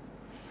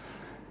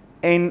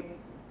 En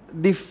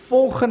die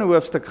volgende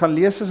hoofstuk, gaan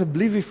lees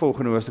asseblief die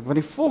volgende hoofstuk, want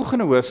die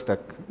volgende hoofstuk,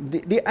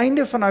 die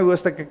einde van daai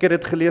hoofstuk, ek het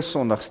dit gelees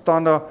Sondag,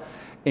 staan daar,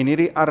 en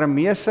hierdie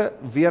Arameese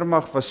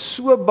weermag was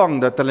so bang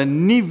dat hulle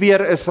nie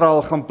weer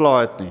Israel gaan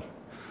pla het nie.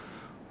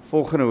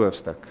 Volgende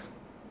hoofstuk.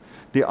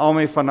 Die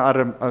army van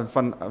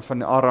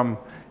Aram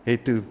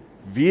het toe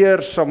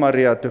weer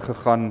Samaria toe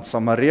gegaan,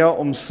 Samaria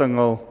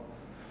omsingel.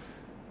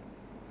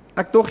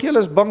 Ek dog julle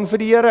is bang vir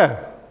die Here.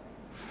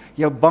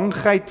 Jou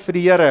bangheid vir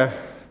die Here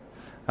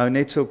hou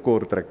net so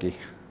kort rukkie.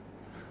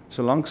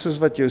 Solank soos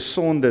wat jou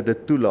sonde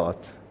dit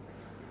toelaat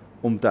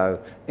om te hou.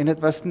 En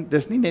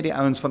dis nie net die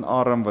ouens van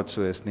Aram wat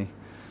so is nie.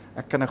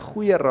 Ek kan 'n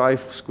goeie raai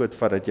skoot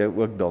vat dat jy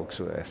ook dalk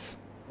so is.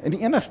 En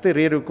die enigste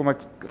rede hoekom ek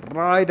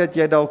raai dat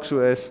jy dalk so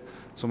is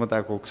omdat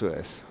ek ook so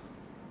is.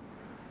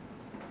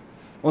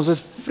 Ons is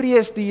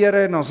vrees die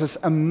Here en ons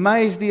is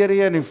amazed die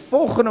Here en die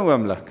volgende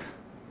oomblik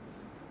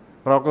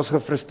raak ons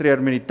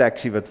gefrustreerd met die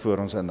taxi wat voor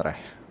ons inry.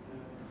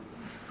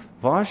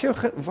 Waar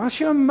is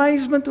jou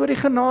amazement oor die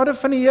genade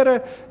van die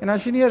Here en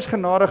as jy nie eers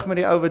genadig met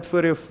die ou wat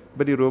voor jou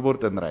by die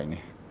robot inry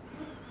nie.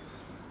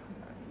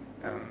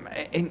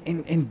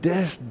 En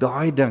dis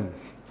daai ding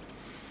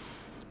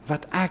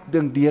wat ek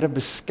dink die Here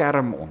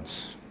beskerm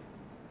ons.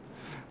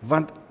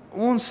 Want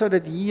ons sou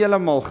dit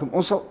heeltemal,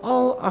 ons sal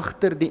al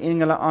agter die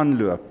engele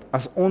aanloop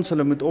as ons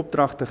hulle moet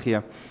opdragte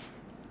gee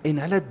en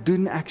hulle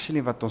doen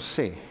actually wat ons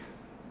sê.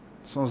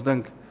 So ons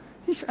dink,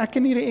 hier's ek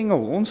en hierdie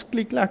engel, ons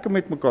klik lekker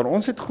met mekaar,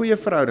 ons het goeie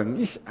verhouding.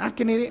 Hier's ek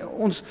en hierdie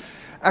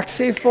ek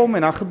sê vir hom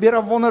en dan gebeur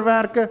daar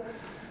wonderwerke.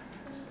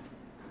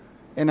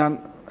 En dan,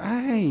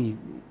 hey,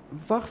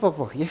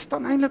 wag, jy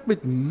staan eintlik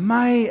met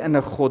my in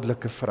 'n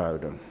goddelike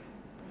verhouding,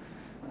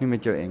 nie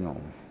met jou engel.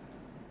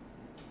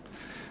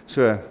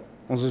 So,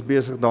 ons is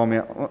besig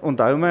daarmee.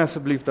 Onthou my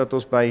asseblief dat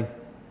ons by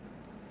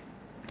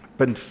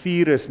punt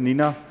 4 is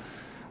Nina.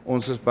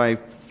 Ons is by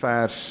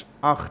vers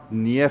 8,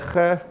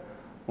 9.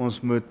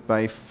 Ons moet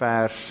by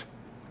vers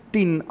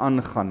 10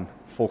 aangaan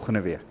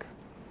volgende week.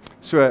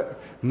 So,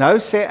 nou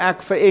sê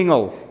ek vir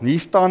engel, hier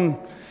staan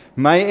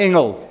my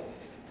engel.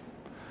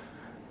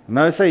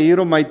 Nou is hy hier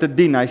om my te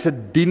dien. Hy's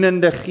 'n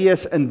dienende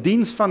gees in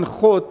diens van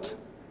God,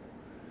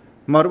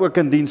 maar ook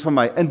in diens van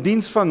my. In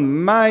diens van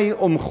my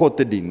om God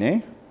te dien,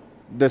 hè?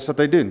 Dis wat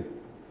hy doen.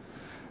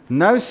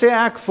 Nou sê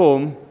ek vir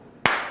hom,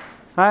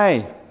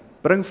 hey,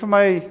 bring vir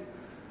my,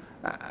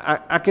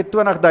 ek het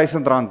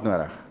R20,000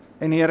 nodig.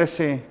 En die Here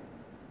sê,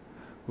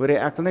 hoorie,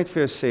 ek wil net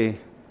vir jou sê,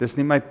 dis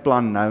nie my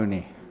plan nou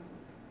nie.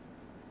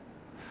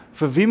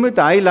 Vir wie moet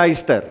hy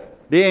luister?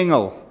 Die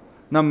engel?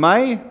 Na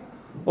my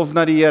of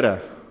na die Here?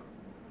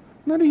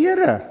 Na die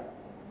Here.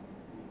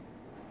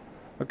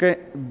 Ok,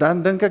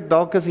 dan dink ek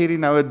dalk is hierdie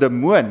nou 'n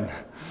demoon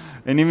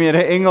en nie meer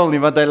 'n engel nie,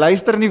 want hy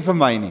luister nie vir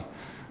my nie.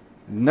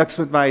 Niks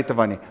met my uit te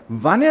van nie.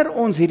 Wanneer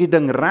ons hierdie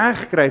ding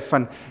reg kry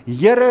van,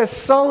 Here,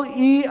 sal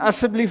U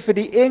asseblief vir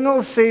die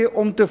engel sê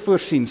om te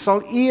voorsien?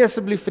 Sal U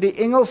asseblief vir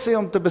die engel sê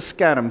om te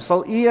beskerm?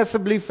 Sal U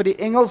asseblief vir die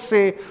engel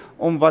sê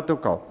om wat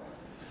ook al?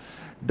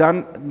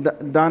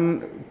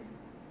 Dan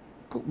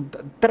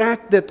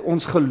trek dit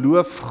ons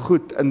geloof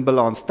goed in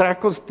balans.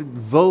 Trek ons die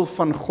wil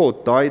van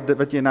God, daai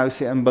wat jy nou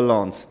sê in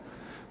balans.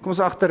 Kom ons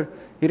agter,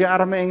 hierdie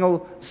arme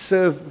engel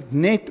serve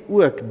net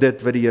ook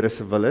dit wat die Here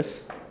se wil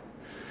is.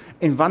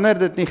 En wanneer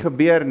dit nie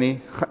gebeur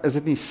nie, is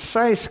dit nie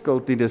sy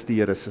skuld nie, dis die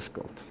Here se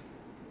skuld.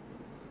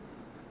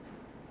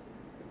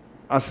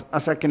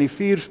 As ek in die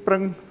vuur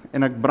spring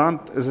en ek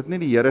brand, is dit nie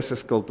die Here se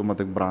skuld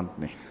omdat ek brand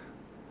nie.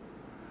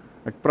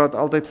 Ek praat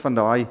altyd van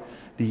daai,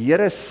 die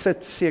Here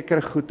sit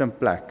sekere goed in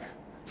plek.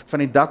 As ek van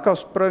die dak af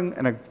spring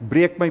en ek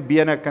breek my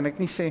bene, kan ek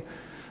nie sê,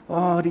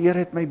 die Here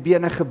het my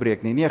bene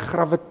gebreek nie. Nee,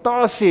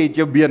 gravitasie het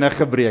jou bene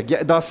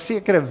gebreek. Daar's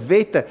sekere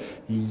wette.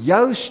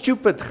 Jou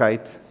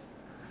stupidheid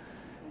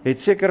het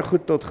seker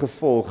goed tot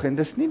gevolg, en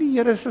dis nie die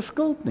Here se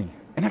skuld nie.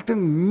 En ek dink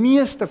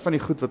meeste van die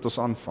goed wat ons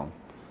aanvang,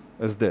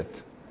 is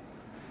dit.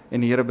 En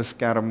die Here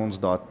beskerm ons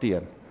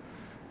daarteen.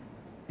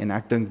 En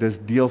ek dink dis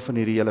deel van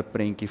hierdie hele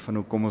prentjie van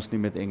hoekom ons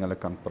nie met engele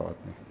kan praat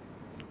nie.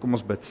 Kom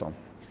ons bid saam.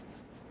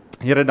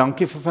 Here,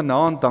 dankie vir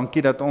vanaand,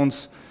 dankie dat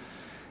ons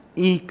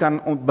U kan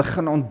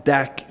begin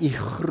ontdek, U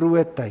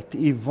grootheid,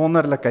 U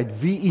wonderlikheid,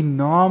 wie U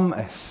naam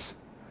is.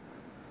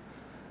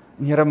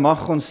 En Here,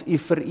 mag ons U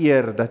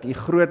vereer, dat U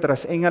groter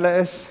as engele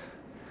is,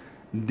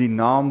 die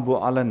naam bo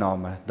alle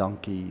name.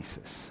 Dankie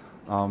Jesus.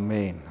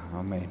 Amen.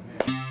 Amen.